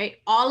in, right?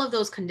 All of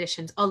those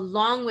conditions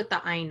along with the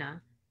ʻāina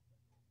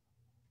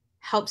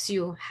helps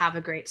you have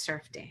a great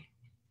surf day.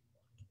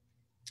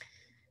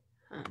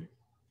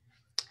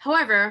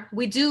 However,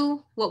 we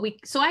do what we,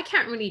 so I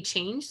can't really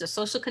change the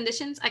social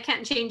conditions. I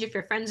can't change if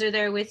your friends are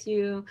there with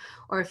you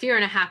or if you're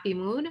in a happy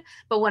mood,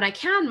 but what I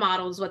can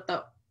model is what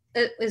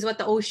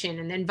the ocean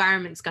and the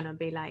environment's gonna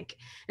be like.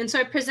 And so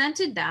I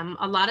presented them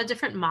a lot of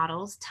different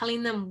models,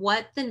 telling them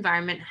what the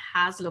environment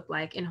has looked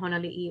like in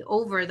Honolulu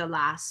over the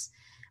last,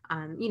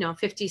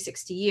 50,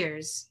 60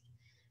 years.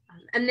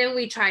 And then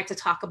we tried to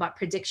talk about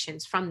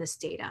predictions from this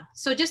data.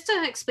 So just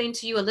to explain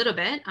to you a little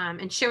bit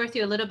and share with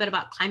you a little bit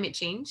about climate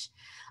change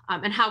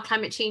and how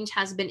climate change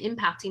has been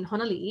impacting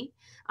Honolulu.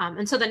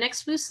 And so the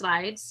next few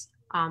slides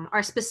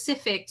are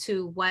specific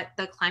to what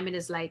the climate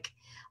is like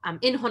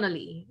in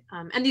Honolulu.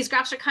 And these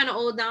graphs are kind of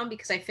old now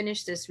because I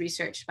finished this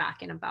research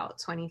back in about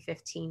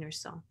 2015 or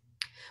so.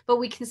 But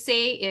we can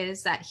say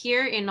is that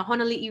here in the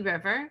Honolulu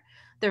River,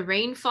 the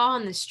rainfall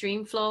and the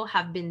stream flow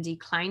have been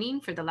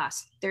declining for the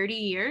last 30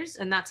 years.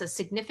 And that's a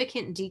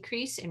significant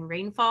decrease in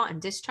rainfall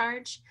and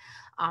discharge.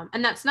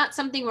 And that's not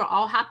something we're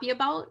all happy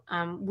about.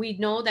 We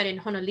know that in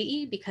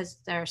Honolulu, because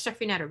they're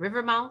surfing at a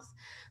river mouth,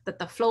 that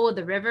the flow of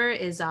the river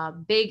is a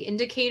big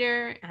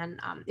indicator, and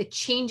it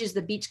changes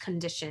the beach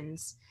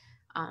conditions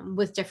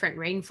with different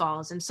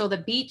rainfalls. And so the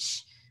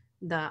beach,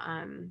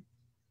 the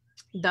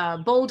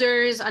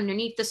boulders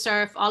underneath the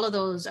surf, all of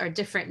those are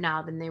different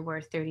now than they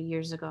were 30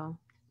 years ago.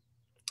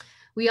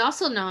 We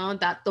also know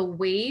that the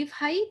wave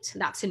height,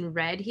 that's in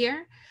red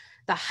here,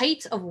 the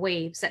height of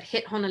waves that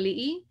hit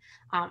Honolulu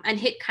and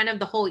hit kind of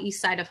the whole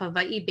east side of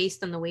Hawaii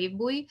based on the wave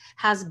buoy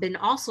has been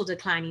also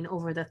declining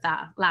over the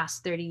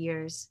last 30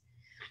 years.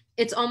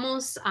 It's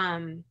almost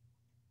in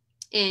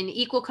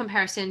equal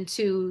comparison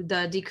to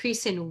the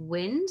decrease in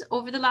wind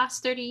over the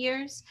last 30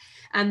 years.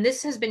 And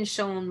this has been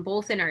shown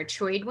both in our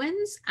trade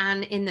winds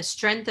and in the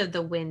strength of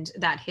the wind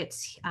that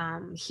hits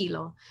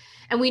Hilo.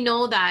 And we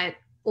know that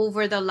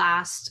over the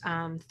last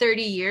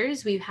 30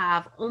 years, we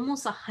have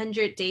almost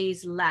 100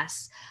 days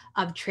less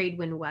of trade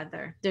wind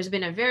weather. There's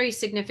been a very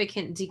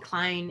significant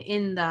decline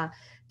in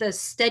the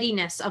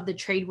steadiness of the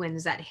trade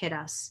winds that hit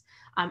us.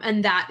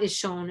 And that is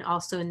shown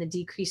also in the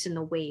decrease in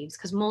the waves,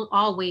 because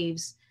all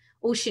waves,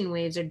 ocean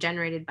waves, are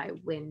generated by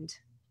wind.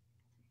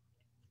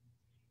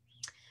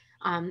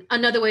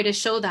 Another way to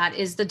show that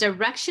is the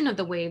direction of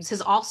the waves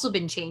has also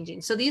been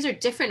changing. So these are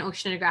different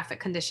oceanographic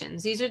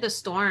conditions. These are the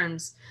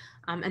storms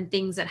and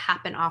things that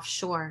happen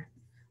offshore.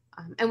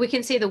 And we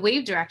can say the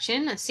wave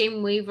direction, the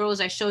same wave rows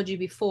I showed you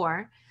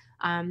before.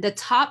 The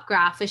top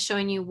graph is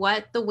showing you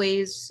what the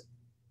waves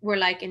were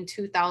like in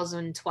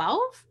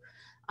 2012.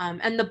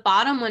 And the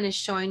bottom one is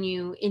showing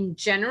you in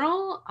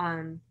general,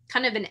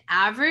 kind of an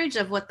average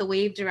of what the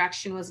wave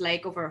direction was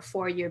like over a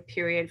 4-year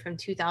period from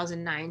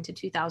 2009 to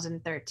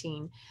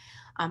 2013.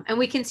 And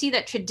we can see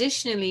that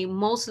traditionally,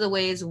 most of the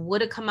waves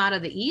would have come out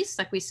of the east,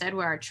 like we said,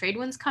 where our trade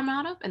winds come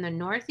out of, in the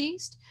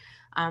northeast.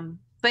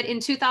 But in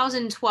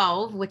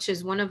 2012, which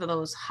is one of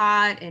those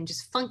hot and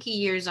just funky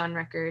years on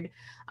record,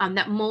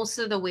 that most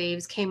of the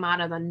waves came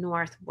out of the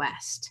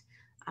northwest.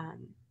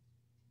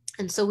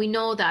 And so we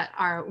know that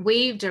our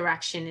wave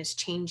direction is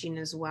changing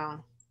as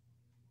well.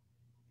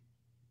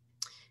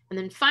 And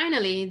then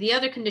finally, the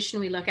other condition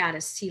we look at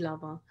is sea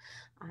level.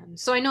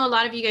 So I know a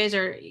lot of you guys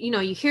are,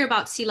 you hear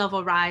about sea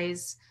level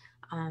rise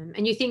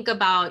and you think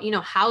about,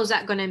 how is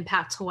that going to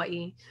impact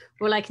Hawaii?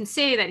 Well, I can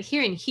say that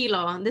here in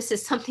Hilo, this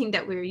is something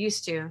that we're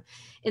used to.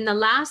 In the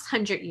last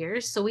 100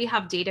 years, so we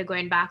have data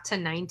going back to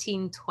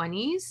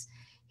 1920s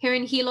here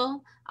in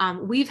Hilo,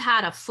 we've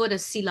had a foot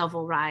of sea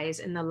level rise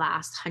in the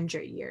last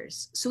 100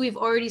 years. So we've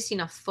already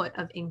seen a foot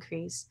of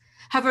increase.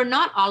 However,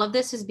 not all of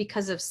this is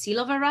because of sea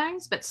level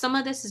rise, but some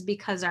of this is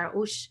because our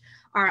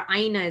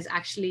ʻāina is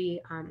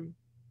actually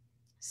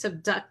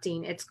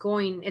subducting.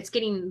 It's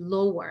getting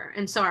lower.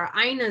 And so our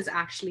ʻāina is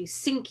actually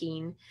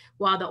sinking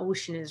while the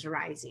ocean is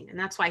rising. And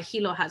that's why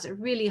Hilo has a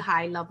really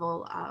high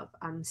level of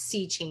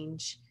sea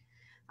change.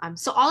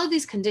 So all of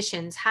these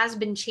conditions has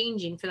been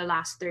changing for the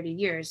last 30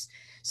 years.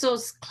 So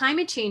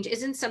climate change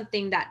isn't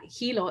something that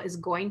Hilo is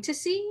going to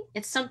see.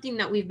 It's something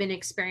that we've been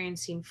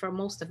experiencing for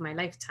most of my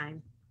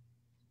lifetime.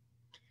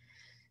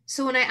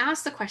 So when I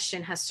ask the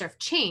question, has surf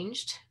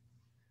changed?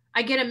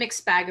 I get a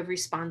mixed bag of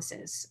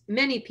responses.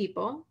 Many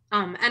people,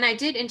 and I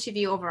did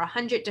interview over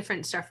 100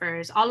 different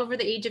surfers, all over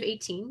the age of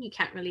 18. You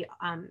can't really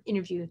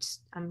interview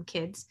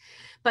kids,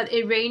 but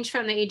it ranged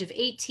from the age of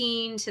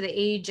 18 to the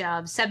age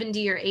of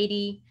 70 or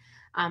 80.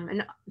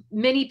 And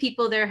many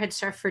people there had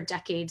surfed for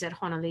decades at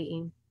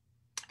Honolulu.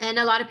 And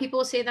a lot of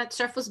people say that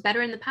surf was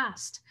better in the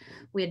past.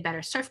 We had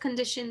better surf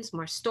conditions,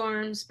 more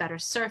storms, better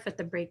surf at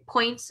the break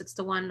points. It's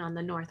the one on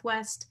the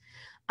northwest.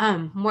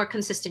 More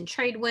consistent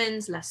trade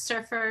winds, less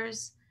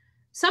surfers.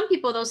 Some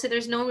people, though, say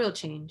there's no real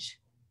change.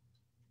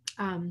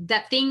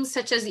 That things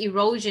such as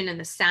erosion and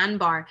the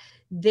sandbar,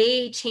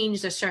 they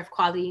change the surf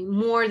quality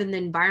more than the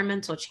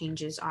environmental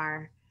changes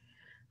are.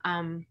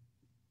 And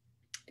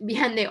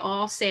they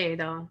all say,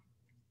 though,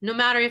 no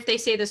matter if they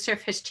say the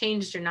surf has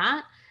changed or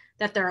not,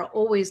 that there are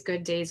always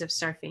good days of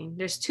surfing.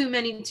 There's too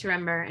many to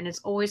remember, and it's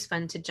always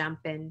fun to jump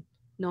in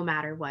no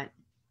matter what.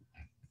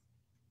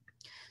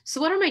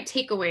 So what are my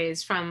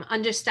takeaways from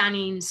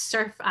understanding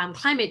surf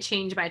climate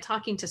change by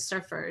talking to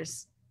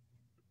surfers?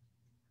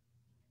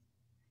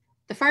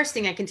 The first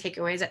thing I can take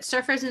away is that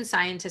surfers and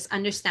scientists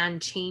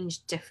understand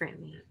change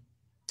differently.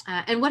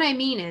 And what I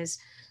mean is,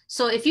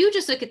 so if you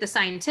just look at the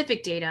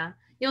scientific data,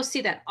 you'll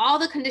see that all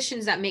the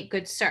conditions that make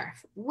good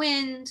surf,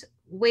 wind,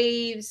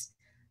 waves,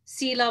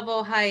 sea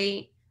level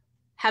height,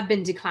 have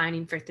been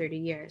declining for 30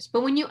 years.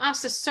 But when you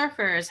ask the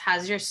surfers,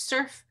 has your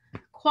surf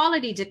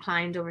quality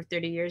declined over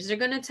 30 years? They're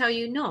going to tell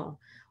you no.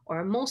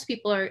 Or most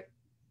people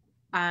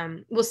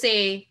will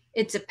say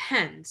it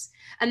depends.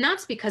 And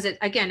that's because,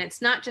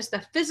 it's not just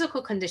the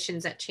physical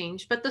conditions that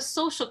change, but the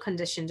social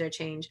conditions are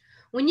changed.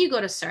 when you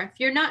go to surf,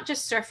 you're not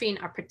just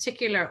surfing a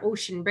particular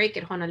ocean break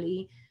at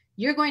Honolulu,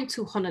 you're going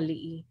to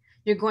Honolulu.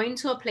 You're going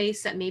to a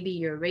place that maybe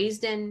you're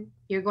raised in.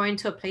 You're going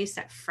to a place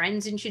that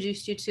friends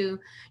introduced you to.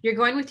 You're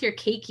going with your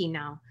keiki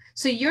now.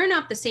 So you're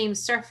not the same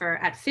surfer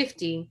at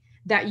 50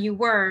 that you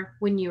were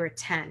when you were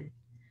 10.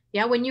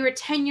 Yeah, when you were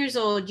 10 years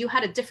old, you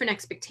had a different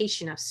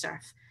expectation of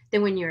surf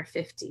than when you were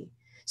 50.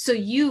 So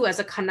you as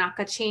a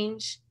Kanaka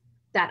change,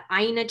 that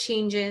ʻāina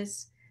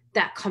changes,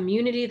 that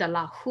community, the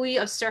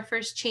lahui of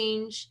surfers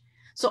change.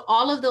 So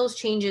all of those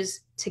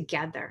changes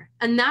together.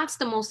 And that's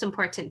the most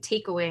important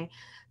takeaway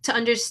to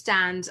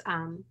understand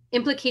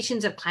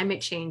implications of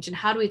climate change and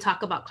how do we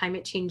talk about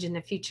climate change in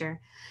the future,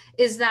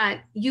 is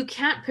that you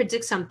can't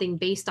predict something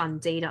based on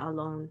data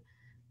alone.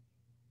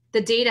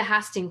 The data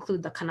has to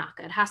include the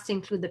Kanaka. It has to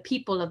include the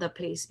people of the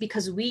place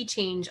because we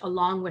change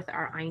along with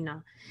our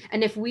ʻāina.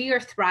 And if we are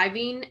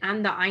thriving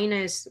and the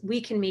ʻāina is,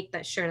 we can make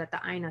that sure that the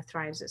ʻāina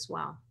thrives as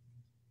well.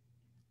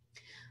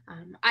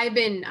 I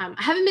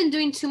haven't been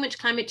doing too much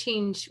climate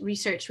change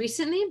research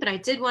recently, but I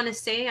did want to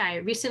say I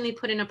recently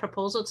put in a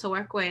proposal to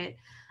work with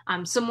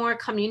some more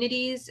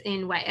communities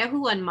in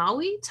Wai'ehu and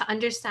Maui to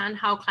understand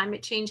how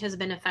climate change has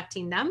been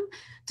affecting them,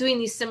 doing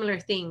these similar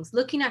things,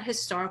 looking at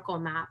historical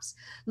maps,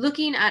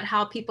 looking at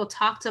how people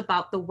talked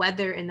about the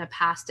weather in the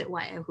past at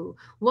Wai'ehu.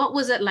 What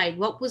was it like?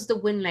 What was the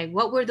wind like?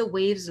 What were the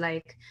waves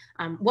like?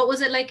 What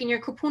was it like in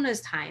your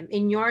kupuna's time,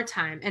 in your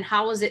time, and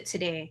how was it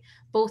today?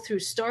 Both through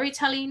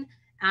storytelling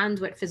and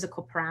with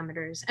physical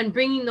parameters, and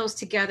bringing those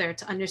together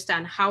to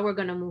understand how we're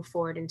going to move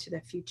forward into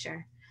the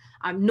future.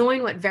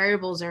 Knowing what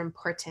variables are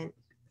important.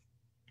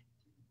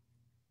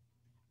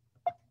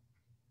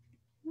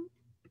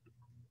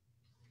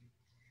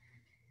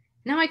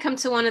 Now I come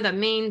to one of the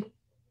main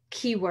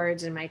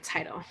keywords in my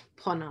title,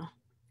 Pono.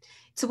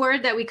 It's a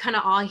word that we kind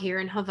of all hear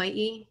in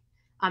Hawaii.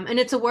 And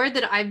it's a word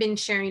that I've been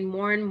sharing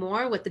more and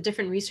more with the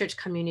different research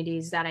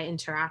communities that I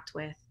interact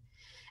with.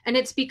 And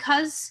it's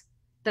because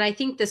that I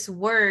think this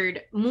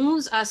word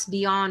moves us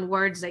beyond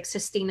words like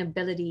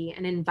sustainability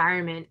and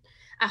environment.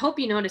 I hope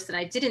you noticed that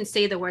I didn't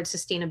say the word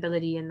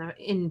sustainability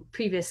in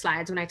previous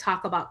slides when I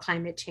talk about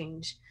climate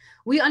change.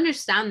 We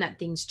understand that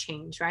things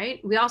change, right?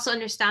 We also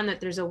understand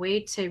that there's a way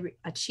to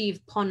achieve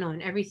pono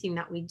in everything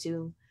that we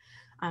do.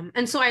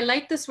 And so I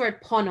like this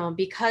word pono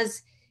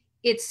because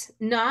it's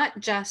not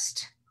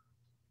just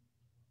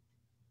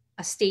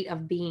a state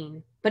of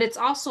being, but it's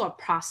also a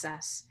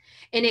process.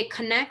 And it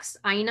connects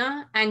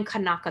ʻāina and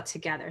Kanaka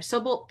together. So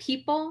both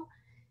people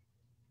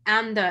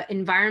and the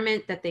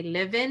environment that they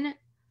live in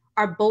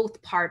are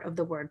both part of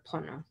the word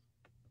pono.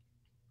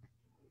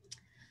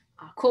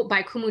 A quote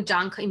by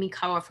Kumujang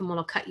Kaimikawa from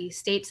Molokai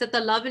states that the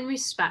love and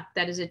respect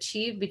that is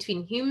achieved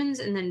between humans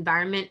and the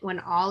environment when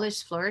all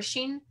is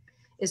flourishing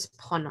is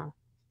pono.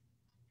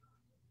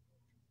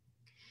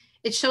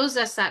 It shows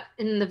us that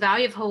in the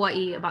value of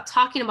Hawaii about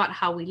talking about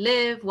how we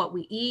live, what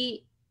we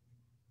eat,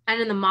 and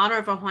in the model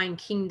of our Hawaiian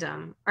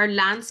kingdom, our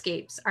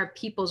landscapes, our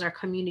peoples, our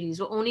communities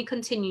will only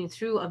continue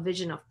through a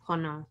vision of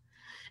pono.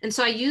 And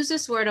so I use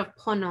this word of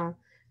pono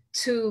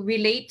to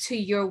relate to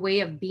your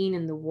way of being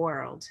in the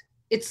world.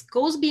 It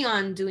goes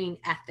beyond doing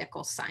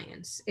ethical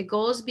science. It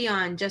goes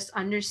beyond just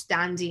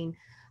understanding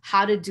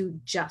how to do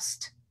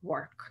just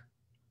work.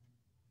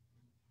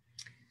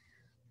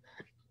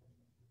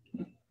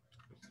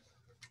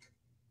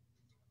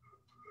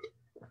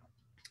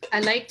 I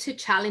like to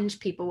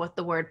challenge people with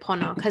the word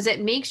pono because it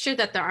makes sure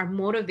that our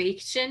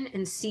motivation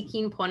in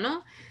seeking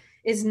pono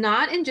is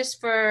not in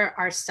just for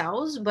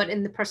ourselves, but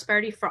in the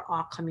prosperity for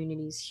all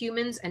communities,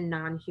 humans and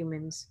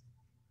non-humans.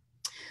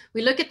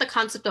 We look at the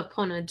concept of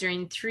pono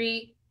during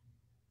 3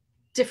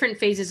 different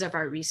phases of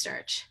our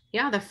research.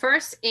 Yeah, the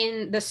first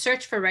in the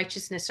search for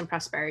righteousness and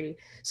prosperity.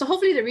 So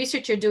hopefully the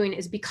research you're doing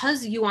is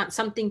because you want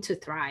something to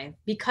thrive,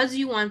 because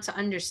you want to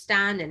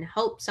understand and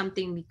help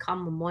something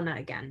become Momona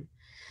again.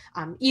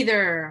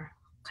 Either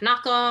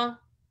Kanaka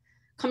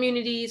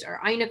communities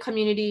or ʻāina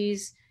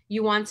communities,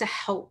 you want to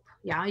help,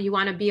 yeah? You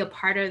want to be a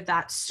part of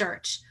that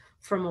search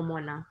for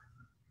Momona.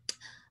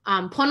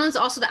 Pono is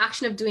also the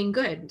action of doing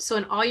good. So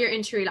in all your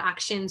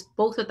interactions,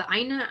 both with the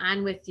ʻāina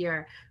and with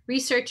your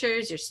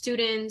researchers, your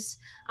students,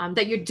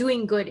 that you're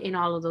doing good in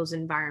all of those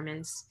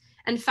environments.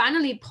 And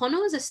finally,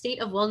 pono is a state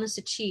of wellness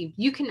achieved.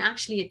 You can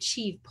actually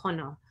achieve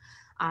pono.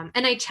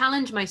 And I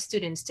challenge my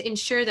students to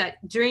ensure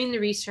that during the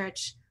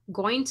research,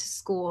 going to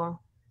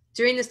school,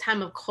 during this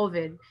time of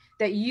COVID,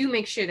 that you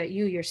make sure that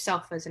you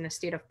yourself is in a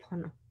state of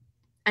pono.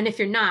 And if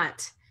you're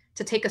not,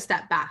 to take a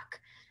step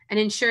back and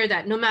ensure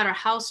that no matter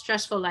how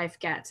stressful life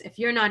gets, if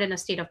you're not in a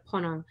state of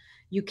pono,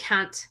 you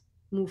can't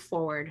move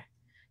forward.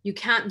 You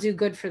can't do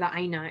good for the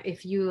ʻāina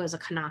if you as a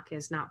Kanaka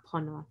is not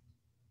pono.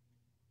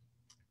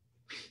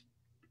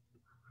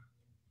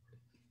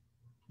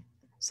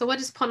 So what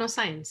is pono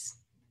science?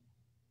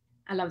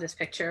 I love this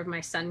picture of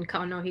my son,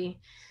 Kaonohi.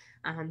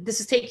 This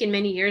was taken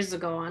many years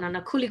ago on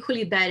a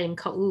kulikuli bed in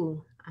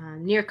Ka'u,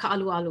 near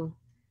Ka'alualu.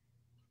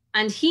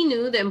 And he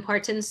knew the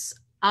importance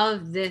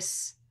of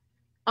this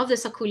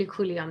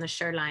akulikuli on the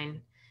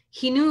shoreline.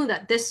 He knew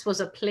that this was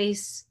a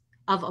place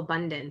of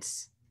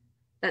abundance.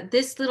 that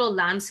this little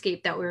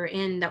landscape that we were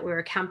in, that we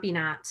were camping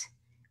at,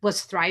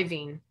 was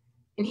thriving.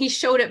 And he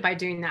showed it by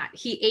doing that.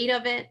 He ate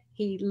of it,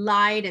 he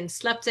lied and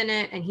slept in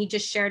it, and he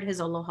just shared his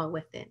aloha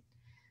with it.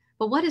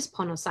 But what is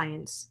Pono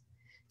science?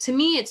 To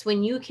me, it's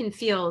when you can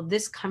feel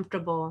this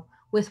comfortable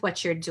with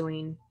what you're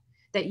doing,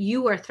 that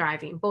you are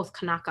thriving, both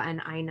Kanaka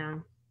and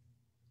ʻāina.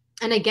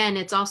 And again,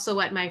 it's also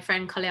what my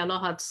friend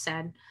Kalealoha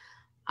said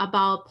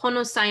about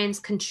Pono science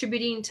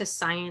contributing to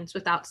science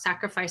without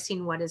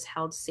sacrificing what is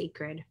held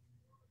sacred.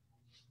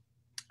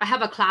 I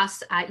have a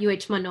class at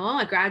UH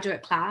Manoa, a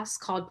graduate class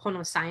called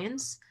Pono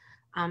Science.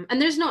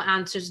 And there's no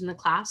answers in the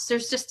class.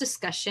 There's just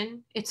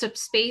discussion. It's a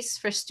space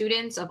for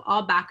students of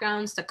all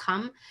backgrounds to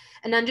come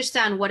and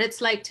understand what it's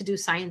like to do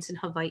science in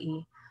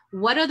Hawaii.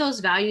 What are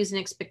those values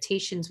and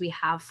expectations we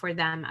have for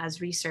them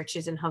as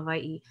researchers in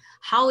Hawaii?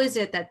 How is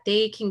it that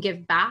they can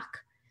give back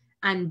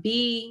and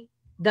be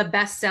the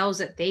best selves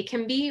that they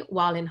can be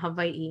while in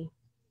Hawaii?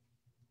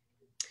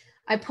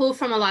 I pull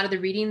from a lot of the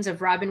readings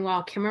of Robin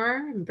Wall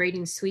Kimmerer and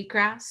Braiding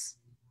Sweetgrass.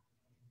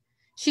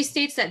 She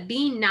states that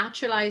being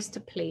naturalized to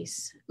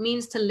place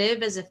means to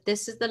live as if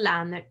this is the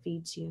land that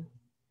feeds you,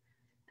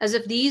 as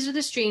if these are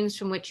the streams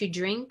from which you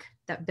drink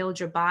that build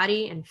your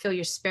body and fill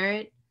your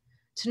spirit,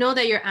 to know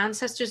that your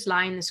ancestors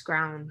lie in this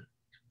ground,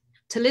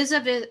 to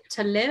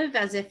live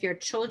as if your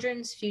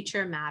children's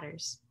future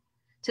matters,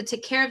 to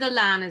take care of the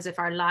land as if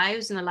our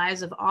lives and the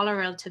lives of all our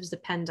relatives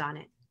depend on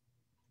it,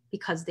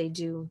 because they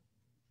do.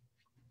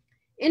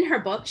 In her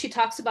book, she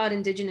talks about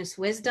indigenous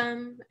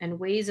wisdom and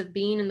ways of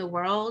being in the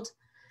world,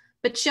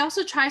 but she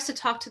also tries to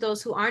talk to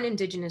those who aren't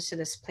indigenous to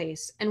this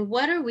place. And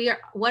what are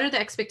the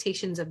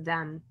expectations of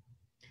them?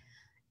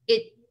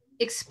 It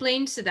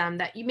explains to them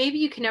that maybe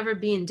you can never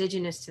be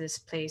indigenous to this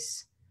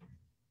place,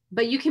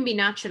 but you can be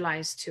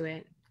naturalized to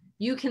it.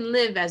 You can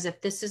live as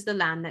if this is the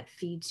land that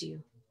feeds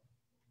you.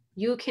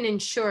 You can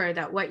ensure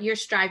that what you're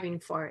striving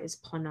for is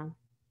Pono.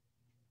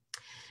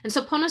 And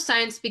so Pono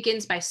science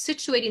begins by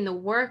situating the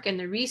work and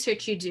the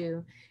research you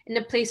do in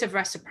a place of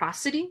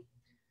reciprocity,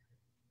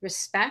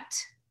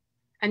 respect,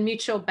 and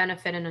mutual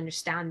benefit and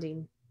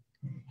understanding.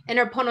 In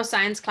our Pono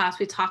science class,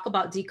 we talk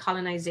about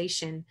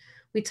decolonization.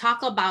 We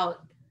talk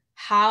about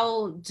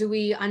how do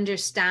we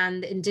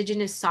understand the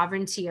indigenous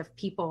sovereignty of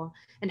people,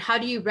 and how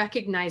do you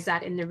recognize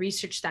that in the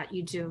research that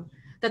you do,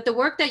 that the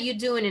work that you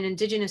do in an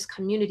indigenous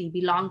community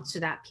belongs to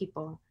that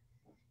people.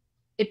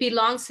 It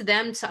belongs to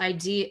them to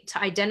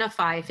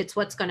identify if it's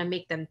what's going to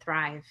make them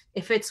thrive,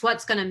 if it's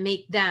what's going to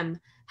make them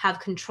have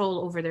control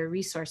over their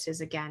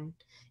resources again,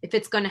 if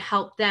it's going to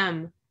help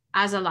them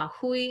as a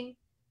lahui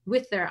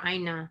with their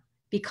ʻāina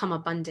become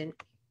abundant.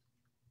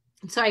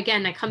 And so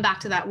again, I come back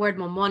to that word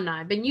Momona.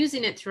 I've been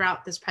using it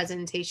throughout this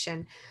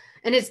presentation,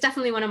 and it's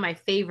definitely one of my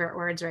favorite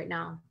words right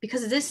now,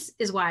 because this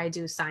is why I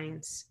do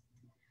science.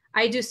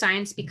 I do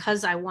science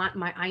because I want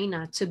my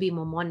ʻāina to be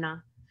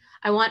Momona.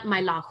 I want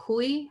my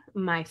lahui,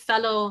 my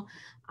fellow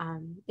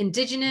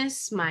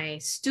indigenous, my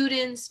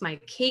students, my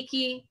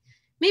keiki,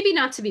 maybe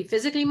not to be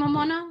physically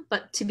Momona,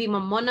 but to be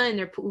Momona in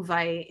their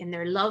pu'uwai, in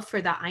their love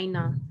for the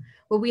ʻāina,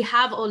 where we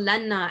have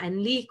olena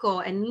and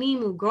liko and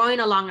limu growing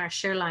along our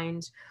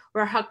shorelines,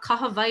 where our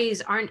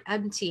kahawais aren't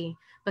empty,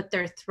 but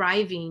they're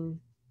thriving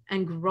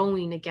and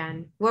growing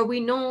again, where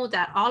we know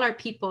that all our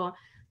people,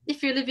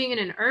 if you're living in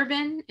an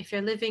urban, if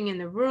you're living in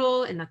the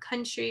rural, in the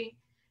country,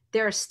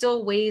 there are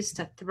still ways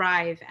to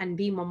thrive and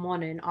be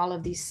Momona in all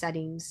of these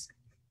settings.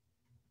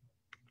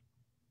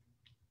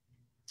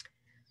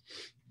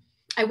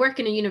 I work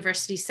in a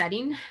university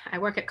setting. I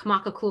work at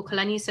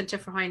Kamakakūokalani Center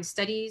for Hawaiian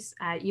Studies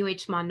at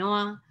UH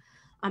Manoa.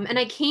 And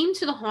I came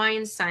to the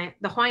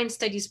Hawaiian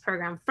Studies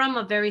program from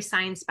a very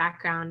science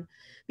background,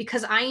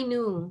 because I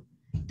knew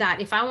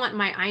that if I want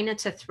my ʻāina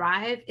to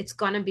thrive, it's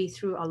gonna be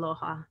through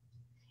aloha.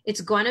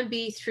 It's gonna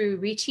be through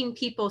reaching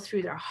people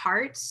through their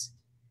hearts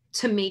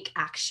to make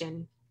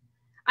action.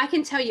 I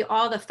can tell you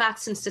all the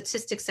facts and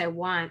statistics I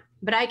want,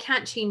 but I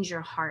can't change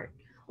your heart.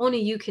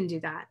 Only you can do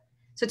that.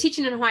 So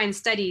teaching in Hawaiian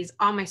Studies,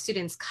 all my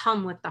students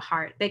come with the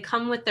heart. They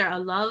come with their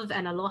love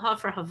and aloha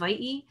for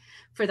Hawaii,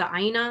 for the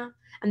ʻāina,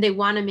 and they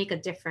want to make a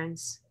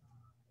difference.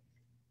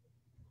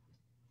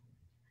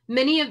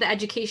 Many of the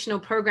educational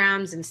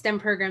programs and STEM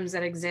programs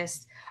that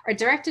exist are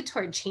directed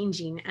toward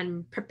changing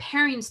and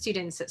preparing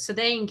students so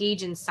they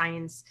engage in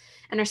science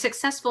and are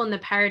successful in the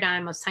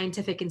paradigm of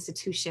scientific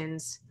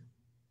institutions.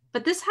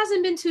 But this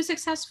hasn't been too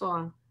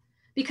successful,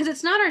 because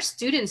it's not our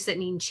students that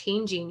need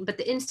changing, but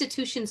the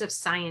institutions of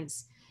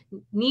science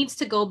needs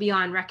to go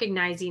beyond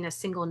recognizing a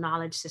single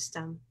knowledge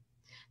system.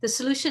 The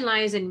solution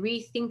lies in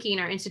rethinking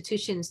our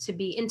institutions to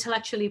be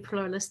intellectually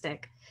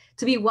pluralistic,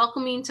 to be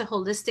welcoming to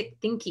holistic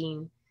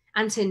thinking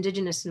and to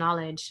indigenous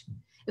knowledge.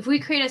 If we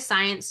create a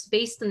science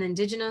based on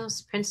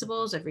indigenous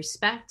principles of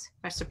respect,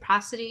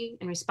 reciprocity,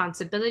 and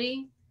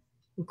responsibility,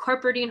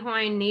 incorporating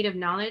Hawaiian native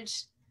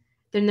knowledge,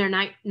 then there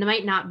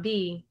might not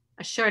be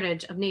a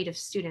shortage of native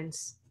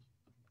students.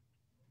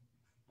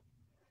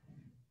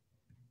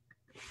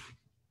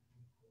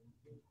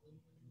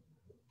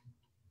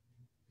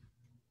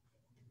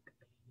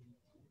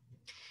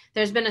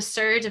 There's been a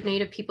surge of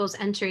Native peoples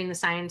entering the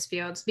science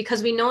fields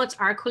because we know it's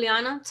our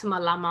kuleana to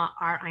malama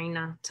our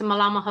ʻāina, to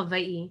malama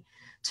Hawaii,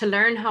 to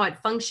learn how it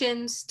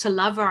functions, to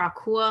love our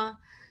akua,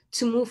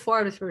 to move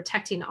forward with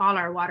protecting all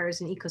our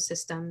waters and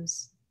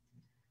ecosystems.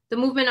 The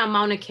movement on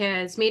Mauna Kea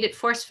has made it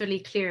forcefully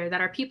clear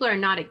that our people are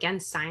not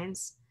against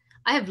science.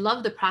 I have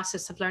loved the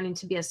process of learning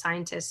to be a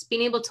scientist,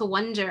 being able to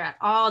wonder at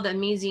all the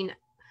amazing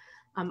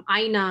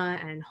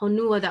ʻāina and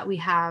honua that we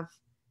have.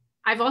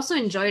 I've also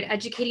enjoyed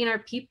educating our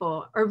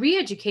people or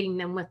re-educating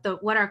them with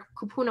what our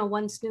kupuna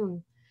once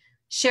knew,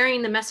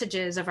 sharing the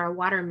messages of our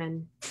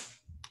watermen.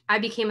 I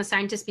became a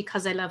scientist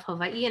because I love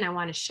Hawaii and I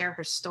want to share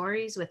her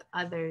stories with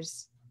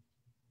others.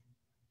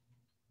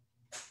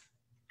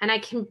 And I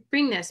can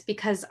bring this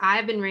because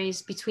I've been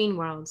raised between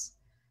worlds,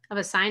 of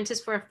a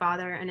scientist for a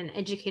father and an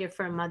educator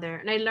for a mother.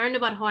 And I learned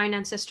about Hawaiian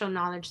ancestral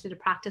knowledge through the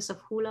practice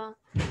of hula,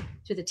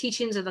 through the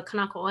teachings of the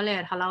Kanaka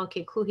at Halau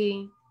ke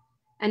Kuhi,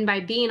 and by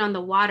being on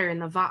the water in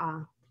the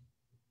Va'a.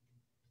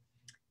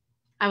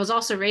 I was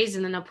also raised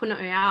in the Napuna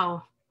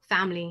Oeao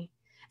family,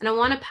 and I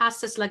want to pass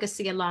this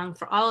legacy along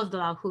for all of the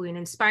Lahui and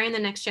inspiring the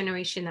next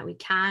generation that we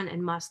can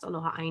and must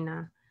aloha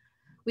ʻāina.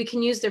 We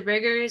can use the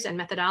rigors and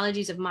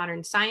methodologies of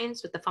modern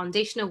science with the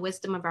foundational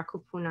wisdom of our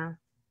kupuna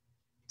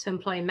to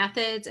employ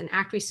methods and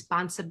act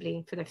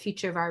responsibly for the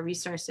future of our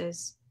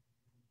resources.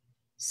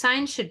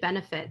 Science should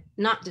benefit,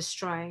 not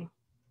destroy.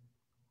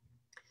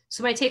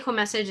 So my take-home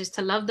message is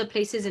to love the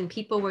places and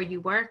people where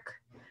you work,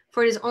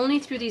 for it is only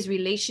through these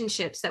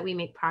relationships that we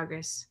make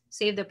progress,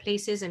 save the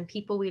places and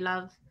people we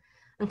love,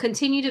 and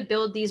continue to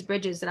build these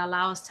bridges that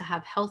allow us to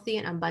have healthy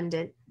and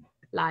abundant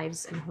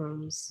lives and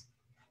homes.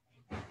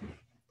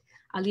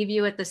 I'll leave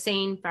you with the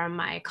saying from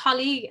my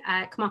colleague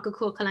at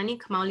Kamakakūokalani,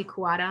 Kamauli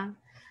Kuara,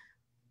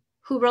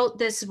 who wrote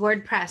this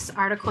WordPress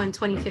article in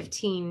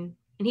 2015.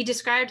 And he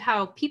described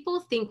how people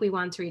think we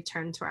want to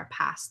return to our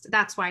past.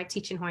 That's why I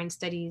teach in Hawaiian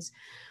studies,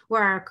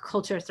 where our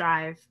culture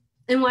thrive,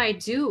 and why I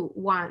do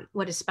want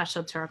what is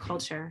special to our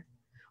culture.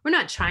 We're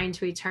not trying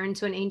to return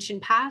to an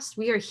ancient past.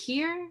 We are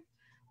here,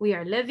 we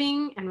are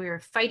living, and we are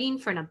fighting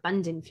for an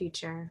abundant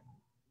future.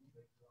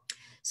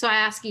 So I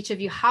ask each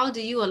of you, how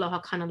do you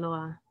aloha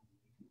kanaloa?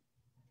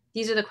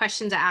 These are the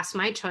questions I ask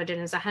my children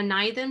as I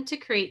hanai them to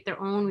create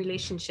their own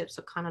relationships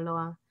with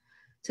Kanaloa,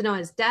 to know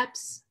his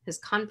depths, his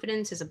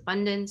confidence, his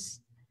abundance,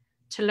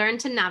 to learn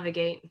to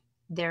navigate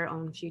their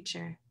own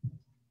future.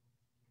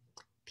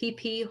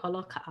 Pipi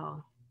holo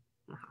ka'au.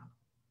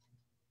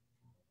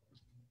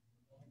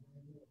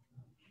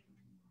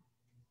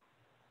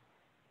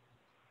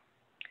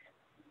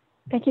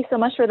 Thank you so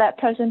much for that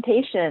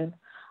presentation.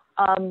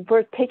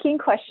 We're taking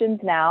questions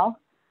now.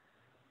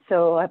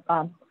 So if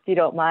you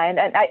don't mind,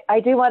 and I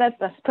do want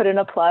to put in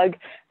a plug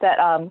that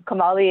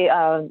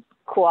Kamauli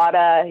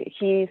Kuara,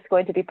 he's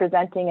going to be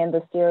presenting in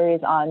the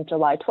series on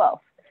July 12th.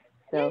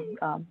 So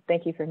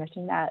thank you for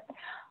mentioning that.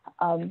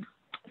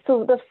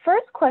 So the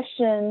first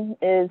question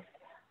is,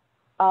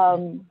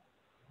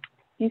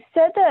 you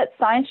said that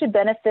science should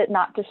benefit,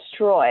 not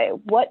destroy.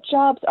 What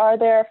jobs are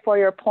there for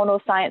your Pono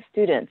science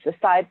students?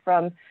 Aside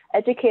from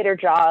educator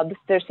jobs,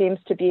 there seems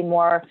to be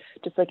more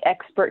just like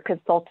expert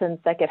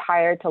consultants that get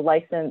hired to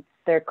license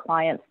their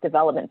clients'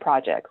 development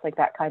projects, like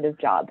that kind of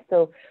job.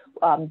 So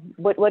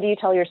what do you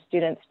tell your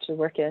students to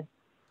work in?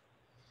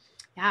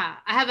 Yeah,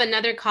 I have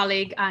another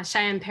colleague,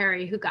 Cheyenne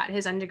Perry, who got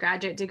his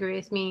undergraduate degree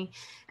with me.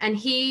 And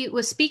he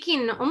was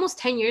speaking almost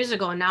 10 years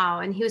ago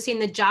now. And he was saying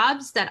the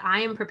jobs that I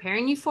am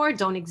preparing you for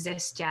don't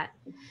exist yet.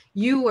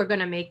 You are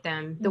going to make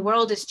them. The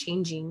world is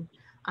changing.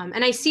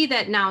 And I see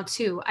that now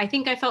too. I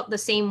think I felt the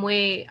same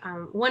way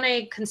when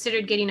I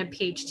considered getting a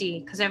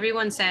PhD, because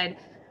everyone said,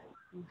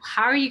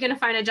 how are you going to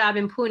find a job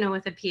in Puna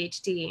with a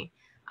PhD?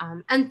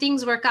 And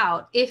things work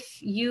out.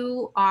 If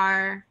you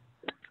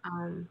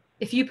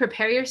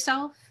prepare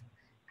yourself,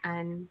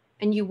 and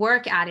you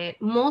work at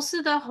it. Most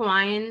of the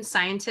Hawaiian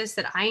scientists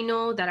that I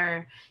know that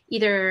are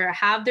either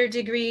have their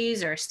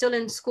degrees or still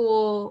in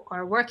school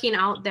or working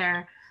out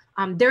there,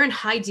 they're in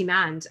high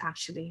demand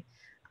actually.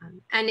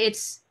 And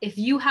it's, if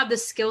you have the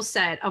skill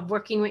set of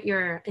working with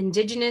your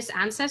indigenous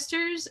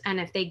ancestors, and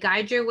if they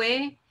guide your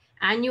way,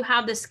 and you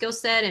have the skill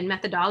set and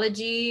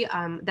methodology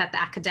that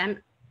the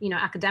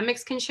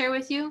academics can share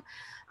with you,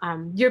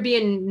 you're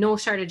being no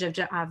shortage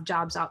of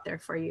jobs out there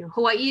for you.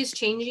 Hawaii is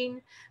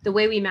changing. The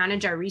way we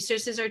manage our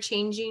resources are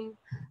changing.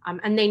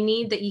 And they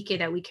need the ike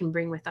that we can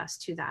bring with us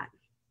to that.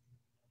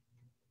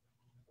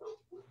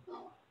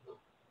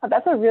 Oh,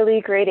 that's a really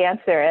great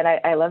answer. And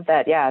I love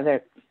that. Yeah,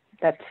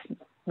 that's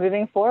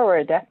moving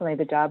forward. Definitely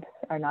the jobs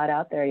are not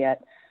out there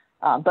yet.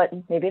 But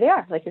maybe they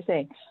are, like you're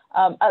saying.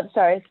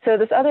 Sorry. So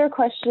this other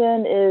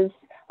question is,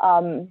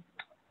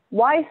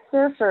 why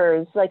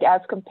surfers, like as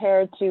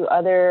compared to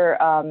other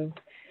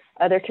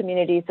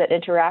communities that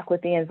interact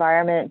with the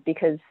environment?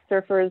 Because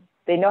surfers,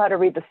 they know how to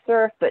read the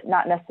surf, but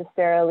not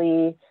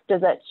necessarily, does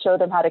that show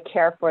them how to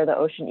care for the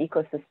ocean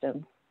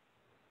ecosystem?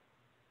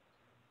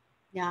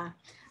 Yeah,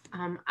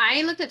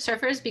 I looked at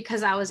surfers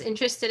because I was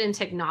interested in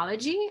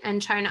technology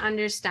and trying to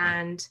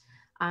understand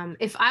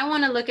If I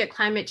want to look at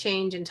climate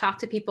change and talk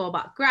to people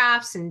about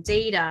graphs and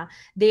data,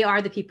 they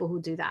are the people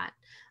who do that.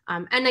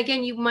 And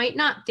again, you might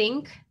not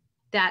think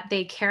that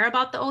they care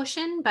about the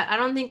ocean, but I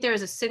don't think there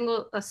is a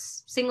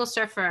single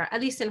surfer,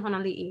 at least in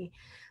Honolulu,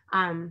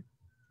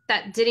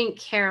 that didn't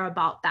care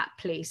about that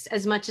place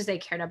as much as they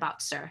cared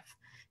about surf.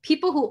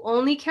 People who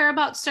only care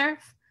about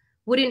surf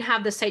wouldn't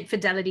have the site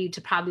fidelity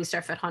to probably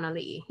surf at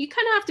Honolulu. You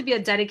kind of have to be a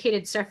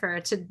dedicated surfer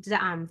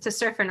to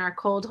surf in our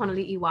cold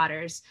Honolulu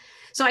waters.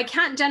 So I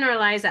can't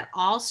generalize that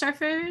all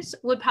surfers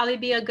would probably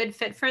be a good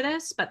fit for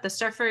this, but the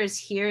surfers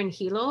here in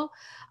Hilo,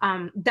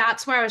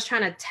 that's where I was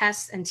trying to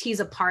test and tease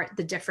apart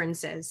the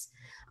differences.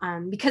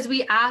 Because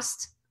I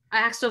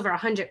asked over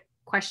 100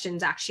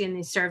 questions actually in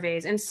these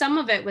surveys, and some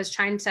of it was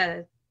trying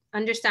to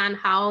understand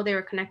how they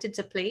were connected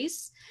to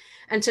place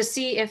and to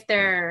see if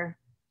their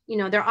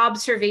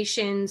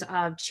observations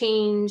of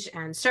change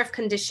and surf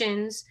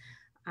conditions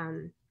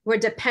were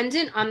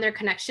dependent on their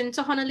connection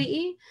to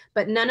Honolulu,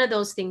 but none of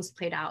those things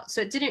played out. So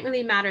it didn't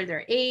really matter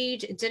their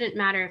age. It didn't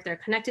matter if they're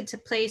connected to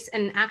place.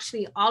 And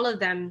actually all of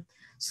them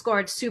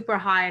scored super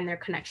high in their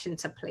connection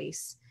to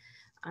place.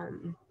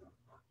 And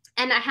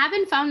I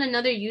haven't found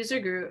another user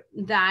group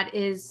that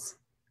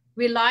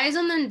relies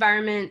on the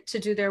environment to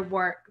do their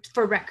work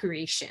for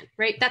recreation,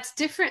 right? That's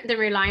different than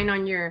relying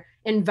on your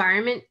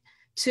environment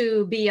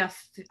to be a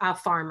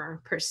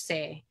farmer per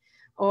se,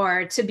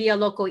 or to be a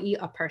local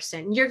i'a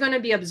person. You're going to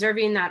be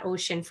observing that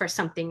ocean for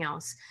something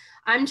else.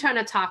 I'm trying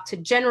to talk to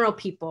general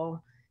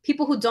people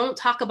who don't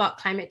talk about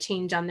climate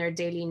change on their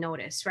daily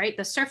notice, right?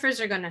 The surfers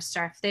are going to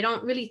surf. They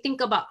don't really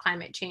think about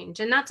climate change.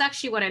 And that's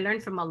actually what I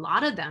learned from a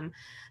lot of them.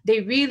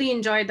 They really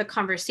enjoyed the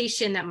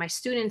conversation that my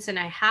students and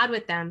I had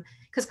with them,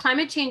 because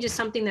climate change is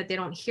something that they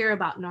don't hear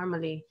about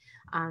normally.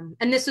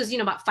 And this was,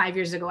 about 5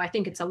 years ago. I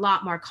think it's a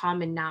lot more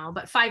common now.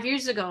 But 5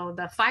 years ago,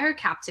 the fire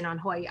captain on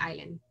Hawaii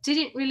Island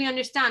didn't really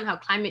understand how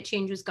climate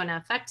change was going to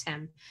affect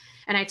him.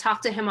 And I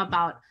talked to him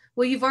about,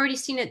 well, you've already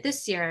seen it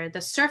this year.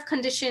 The surf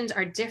conditions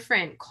are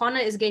different. Kona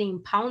is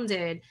getting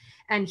pounded.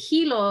 And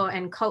Hilo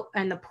and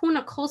the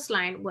Puna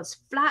coastline was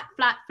flat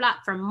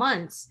for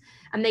months.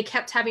 And they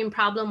kept having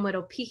problem with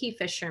opihi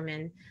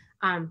fishermen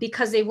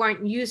because they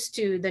weren't used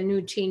to the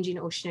new changing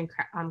ocean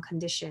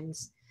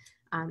conditions.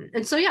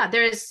 And so, yeah,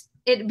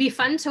 it'd be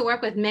fun to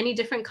work with many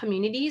different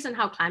communities and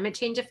how climate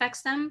change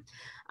affects them.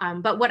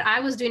 But what I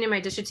was doing in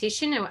my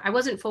dissertation, I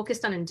wasn't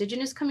focused on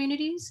indigenous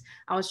communities.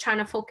 I was trying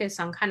to focus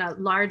on kind of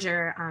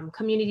larger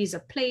communities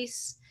of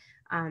place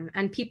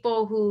and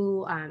people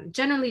who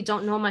generally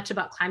don't know much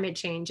about climate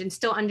change and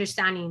still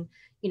understanding,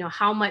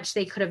 how much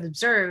they could have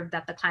observed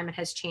that the climate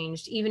has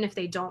changed, even if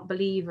they don't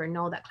believe or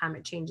know that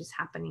climate change is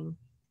happening.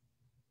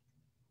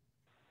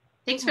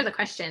 Thanks for the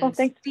questions. Well,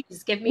 thanks.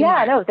 Please give me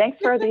more. No, thanks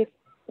for these.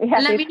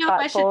 Let me know if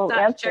I should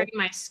stop sharing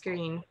my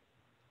screen,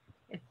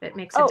 if it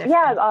makes a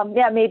difference.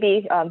 Yeah,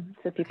 maybe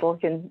so people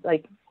can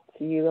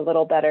see you a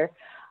little better.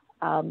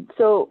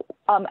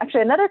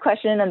 Actually, another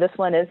question, and this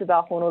one is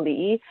about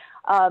Honolulu,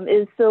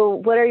 so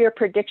what are your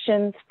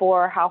predictions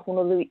for how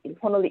Honolulu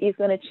is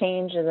going to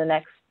change in the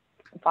next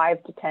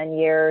 5 to 10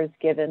 years,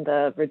 given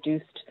the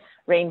reduced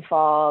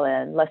rainfall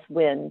and less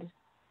wind?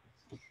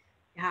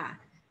 Yeah.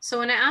 So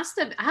when I asked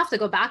them, I have to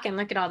go back and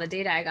look at all the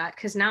data I got,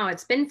 because now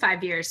it's been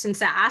 5 years since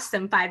I asked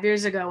them 5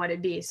 years ago what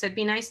it'd be. So it'd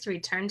be nice to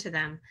return to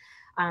them.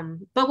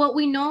 But what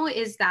we know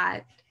is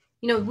that,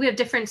 we have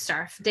different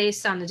surf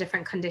based on the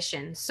different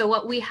conditions. So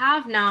what we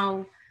have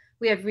now,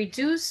 we have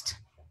reduced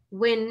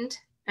wind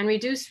and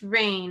reduced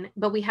rain,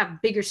 but we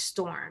have bigger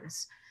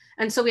storms.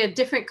 And so we have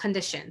different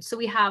conditions. So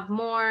we have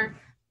more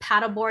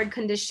paddleboard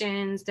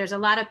conditions. There's a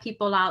lot of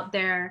people out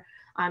there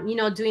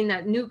doing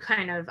that new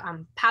kind of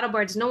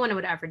paddleboards. No one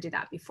would ever do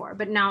that before,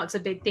 but now it's a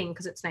big thing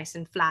because it's nice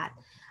and flat.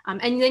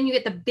 And then you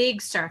get the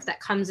big surf that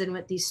comes in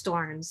with these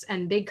storms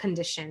and big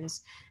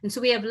conditions. And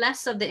so we have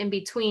less of the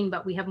in-between,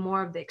 but we have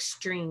more of the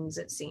extremes,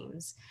 it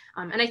seems.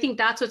 And I think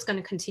that's what's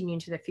going to continue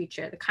into the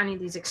future, the kind of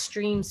these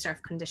extreme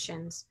surf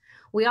conditions.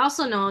 We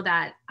also know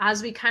that,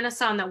 as we kind of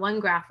saw in that one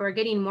graph, we're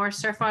getting more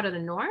surf out of the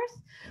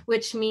north,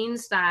 which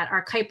means that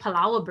our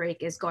Kaipalawa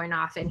break is going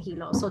off in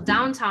Hilo. So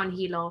downtown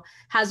Hilo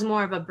has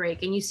more of a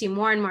break, and you see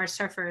more and more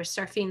surfers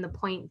surfing the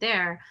point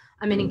there,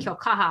 in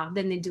Keaukaha,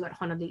 than they do at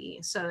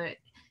Honolulu. So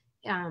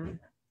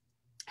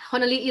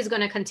Honolulu is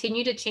going to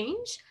continue to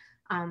change,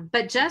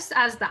 but just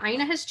as the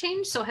ʻāina has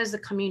changed, so has the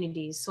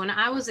communities. So when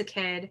I was a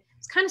kid,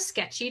 it's kind of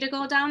sketchy to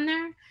go down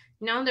there.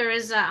 There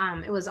is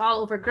it was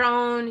all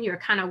overgrown. You're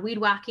kind of weed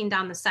whacking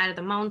down the side of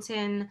the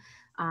mountain.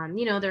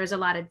 There's a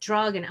lot of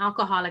drug and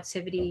alcohol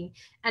activity.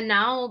 And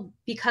now,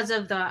 because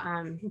of the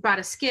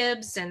Brada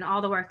Skibbs and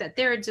all the work that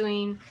they're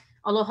doing,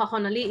 Aloha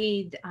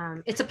Honolulu,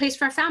 it's a place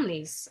for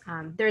families.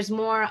 There's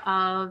more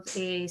of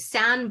a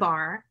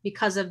sandbar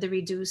because of the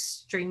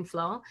reduced stream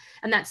flow.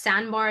 And that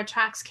sandbar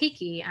attracts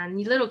keiki and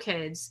little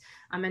kids,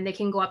 and they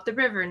can go up the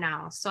river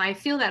now. So I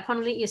feel that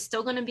Honolulu is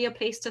still going to be a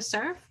place to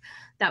surf,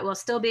 that will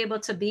still be able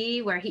to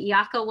be where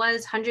Hi'iaka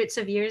was hundreds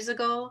of years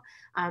ago.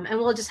 And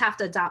we'll just have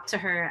to adapt to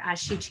her as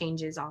she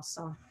changes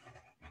also.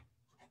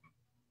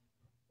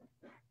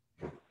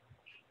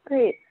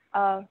 Great.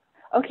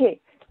 Okay,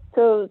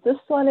 so this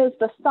one is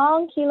the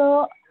song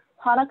Hilo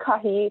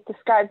Hanakahi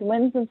describes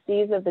winds and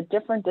seas of the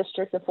different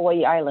districts of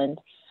Hawaii Island.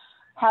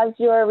 Has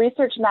your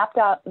research mapped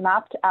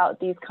out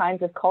these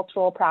kinds of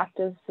cultural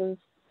practices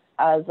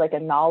as like a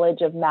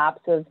knowledge of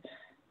maps of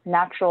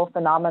natural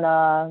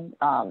phenomena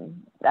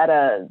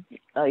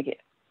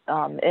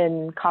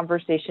in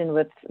conversation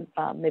with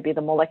maybe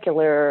the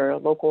molecular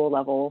local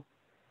level?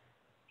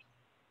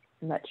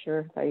 I'm not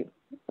sure if I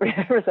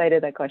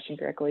recited that question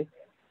correctly.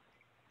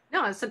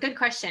 No, it's a good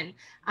question.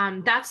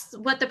 That's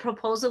what the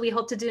proposal we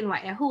hope to do in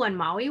Waiʻehu and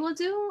Maui will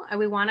do.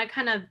 We want to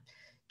kind of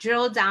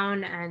drill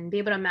down and be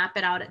able to map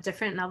it out at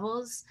different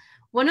levels.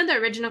 One of the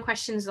original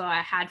questions though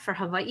I had for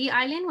Hawaii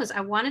Island was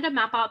I wanted to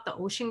map out the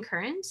ocean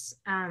currents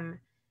and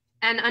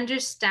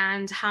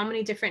understand how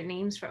many different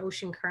names for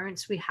ocean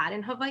currents we had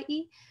in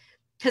Hawaii.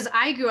 Because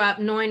I grew up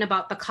knowing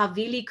about the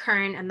Kawili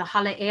current and the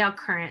Haleʻea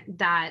current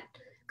that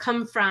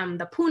come from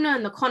the Puna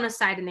and the Kona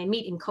side, and they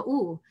meet in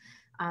Ka'u.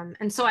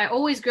 And so I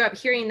always grew up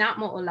hearing that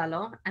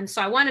mo'olelo. And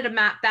so I wanted to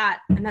map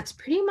that, and that's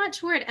pretty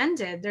much where it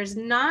ended. There's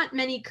not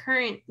many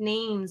current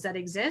names that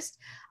exist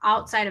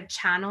outside of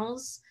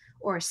channels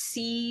or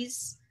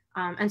seas.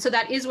 And so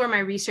that is where my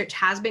research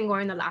has been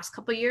going the last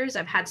couple of years.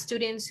 I've had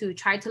students who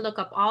tried to look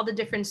up all the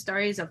different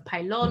stories of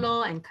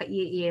Pailolo and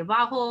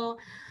Ka'ieiwaho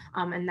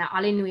and the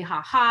Alenui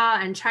Haha,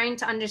 and trying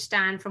to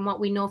understand from what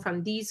we know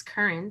from these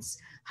currents,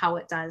 how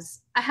it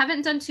does. I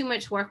haven't done too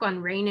much work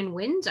on rain and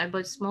wind. I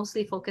was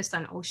mostly focused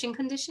on ocean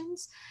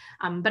conditions,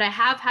 but I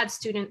have had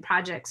student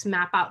projects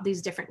map out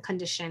these different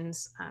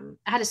conditions.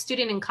 I had a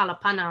student in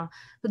Kalapana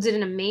who did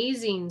an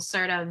amazing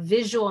sort of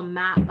visual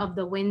map of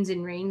the winds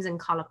and rains in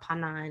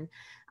Kalapana.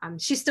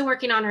 And she's still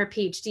working on her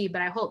PhD,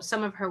 but I hope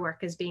some of her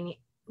work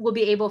will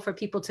be able for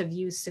people to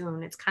view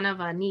soon. It's kind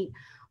of a neat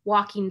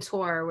walking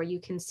tour where you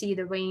can see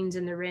the rains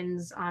and the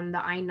rins on the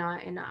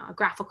ʻāina in a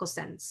graphical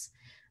sense.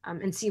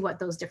 And see what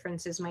those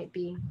differences might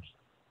be.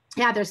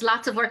 Yeah, there's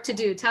lots of work to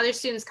do. Tell your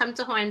students, come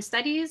to Hawaiian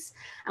Studies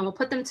and we'll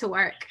put them to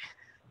work.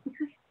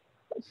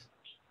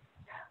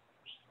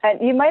 And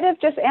you might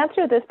have just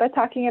answered this by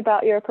talking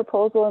about your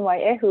proposal in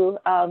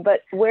Waiʻehu,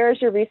 but where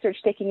is your research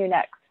taking you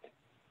next?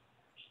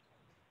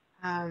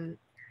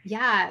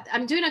 Yeah,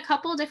 I'm doing a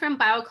couple different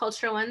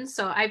bioculture ones.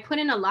 So I put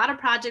in a lot of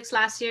projects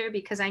last year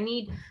because I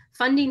need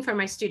funding for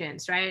my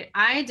students, right?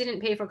 I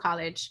didn't pay for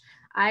college.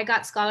 I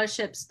got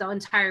scholarships the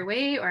entire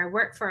way, or I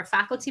worked for a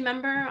faculty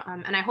member,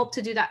 and I hope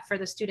to do that for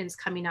the students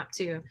coming up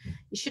too.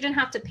 You shouldn't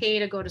have to pay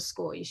to go to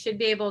school. You should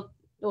be able,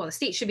 well, the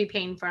state should be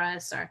paying for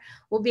us, or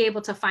we'll be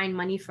able to find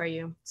money for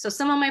you. So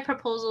some of my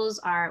proposals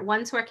are,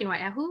 one, to work in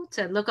Waiʻehu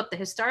to look up the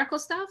historical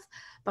stuff,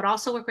 but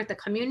also work with the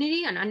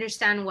community and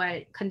understand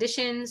what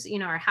conditions,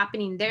 are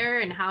happening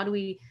there, and how do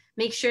we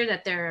make sure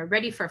that they're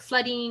ready for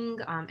flooding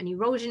and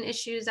erosion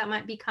issues that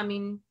might be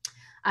coming.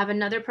 I have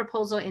another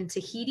proposal in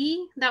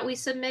Tahiti that we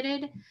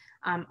submitted,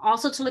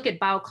 also to look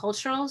at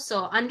biocultural.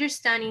 So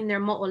understanding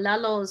their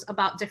mo'olelos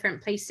about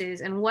different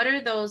places, and what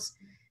are those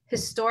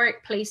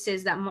historic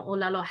places that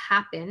mo'olelo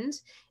happened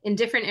in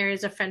different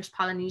areas of French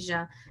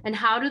Polynesia, and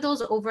how do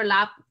those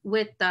overlap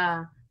with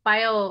the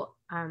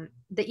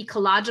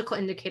ecological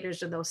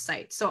indicators of those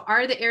sites? So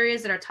are the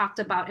areas that are talked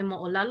about in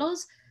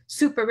mo'olelos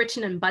super rich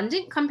and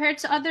abundant compared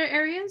to other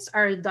areas?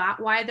 Are that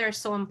why they're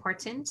so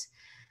important?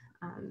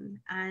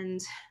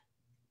 And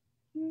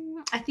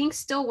I think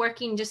still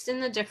working just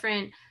in the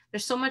different,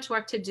 there's so much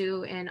work to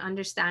do in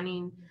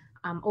understanding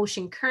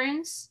ocean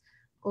currents,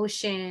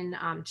 ocean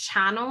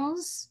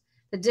channels,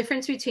 the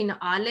difference between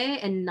ale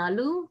and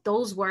nalu.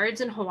 Those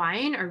words in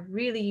Hawaiian are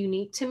really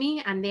unique to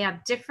me, and they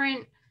have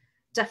different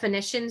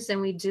definitions than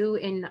we do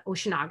in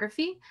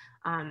oceanography.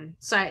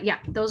 So yeah,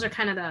 those are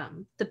kind of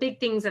the big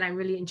things that I'm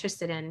really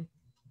interested in.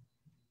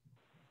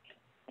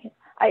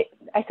 I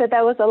said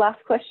that was the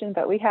last question,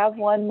 but we have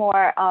one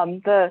more.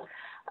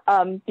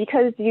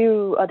 Because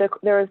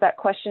there was that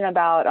question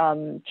about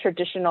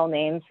traditional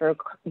names for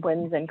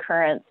winds and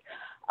currents.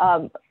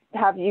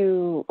 Have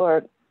you,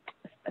 or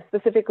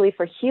specifically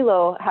for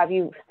Hilo, have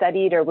you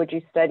studied, or would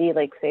you study,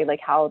 say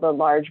how the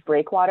large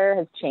breakwater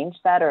has changed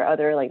that, or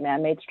other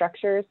man-made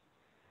structures?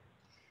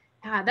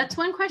 Yeah, that's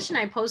one question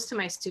I pose to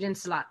my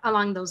students a lot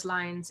along those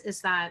lines,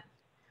 is that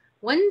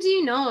when do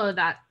you know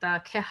that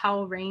the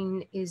kehau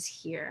rain is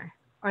here,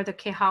 or the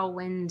kehau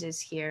wind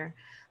is here?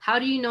 How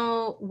do you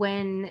know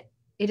when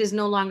it is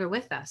no longer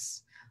with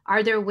us?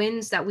 Are there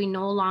winds that we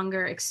no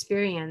longer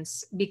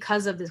experience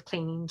because of this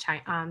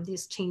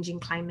changing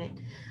climate?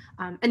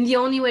 And the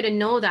only way to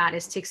know that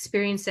is to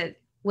experience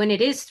it when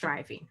it is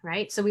thriving,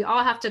 right? So we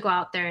all have to go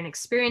out there and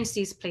experience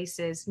these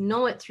places,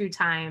 know it through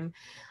time,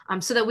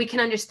 so that we can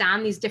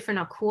understand these different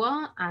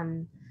akua,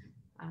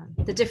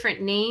 the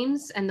different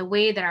names, and the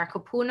way that our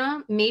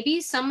kupuna,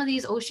 maybe some of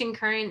these ocean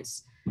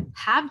currents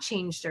have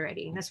changed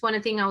already. That's one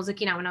thing I was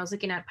looking at when I was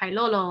looking at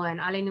Pailolo and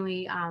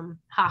Alenui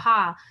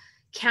Haha.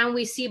 Can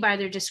we see by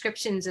their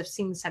descriptions if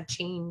things have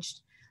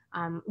changed?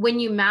 When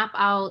you map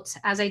out,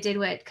 as I did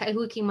with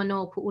Kaihuki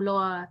Mano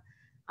Pu'uloa,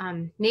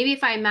 maybe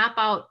if I map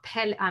out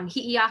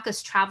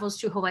Hi'iaka's travels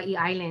to Hawaii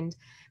Island,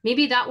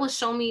 maybe that will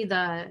show me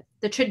the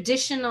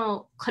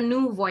traditional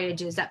canoe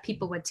voyages that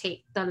people would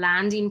take, the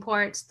landing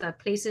ports, the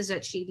places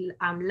that she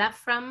left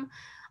from.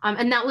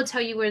 And that will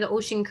tell you where the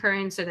ocean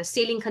currents or the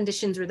sailing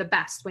conditions were the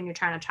best when you're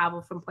trying to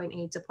travel from point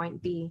A to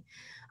point B.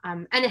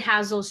 And it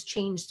has those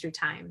changed through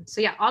time.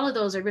 So yeah, all of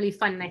those are really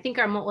fun. And I think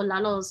our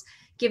mo'olalos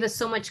give us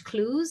so much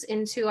clues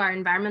into our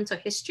environmental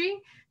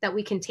history that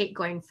we can take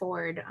going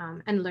forward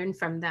and learn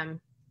from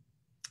them.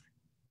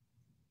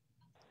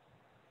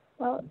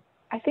 Well,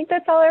 I think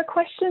that's all our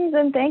questions,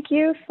 and thank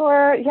you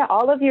for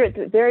all of your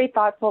very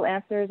thoughtful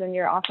answers and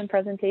your awesome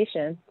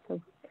presentation.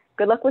 So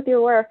good luck with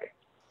your work.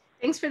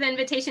 Thanks for the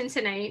invitation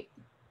tonight.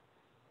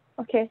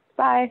 Okay,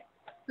 bye.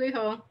 Hui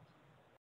hou.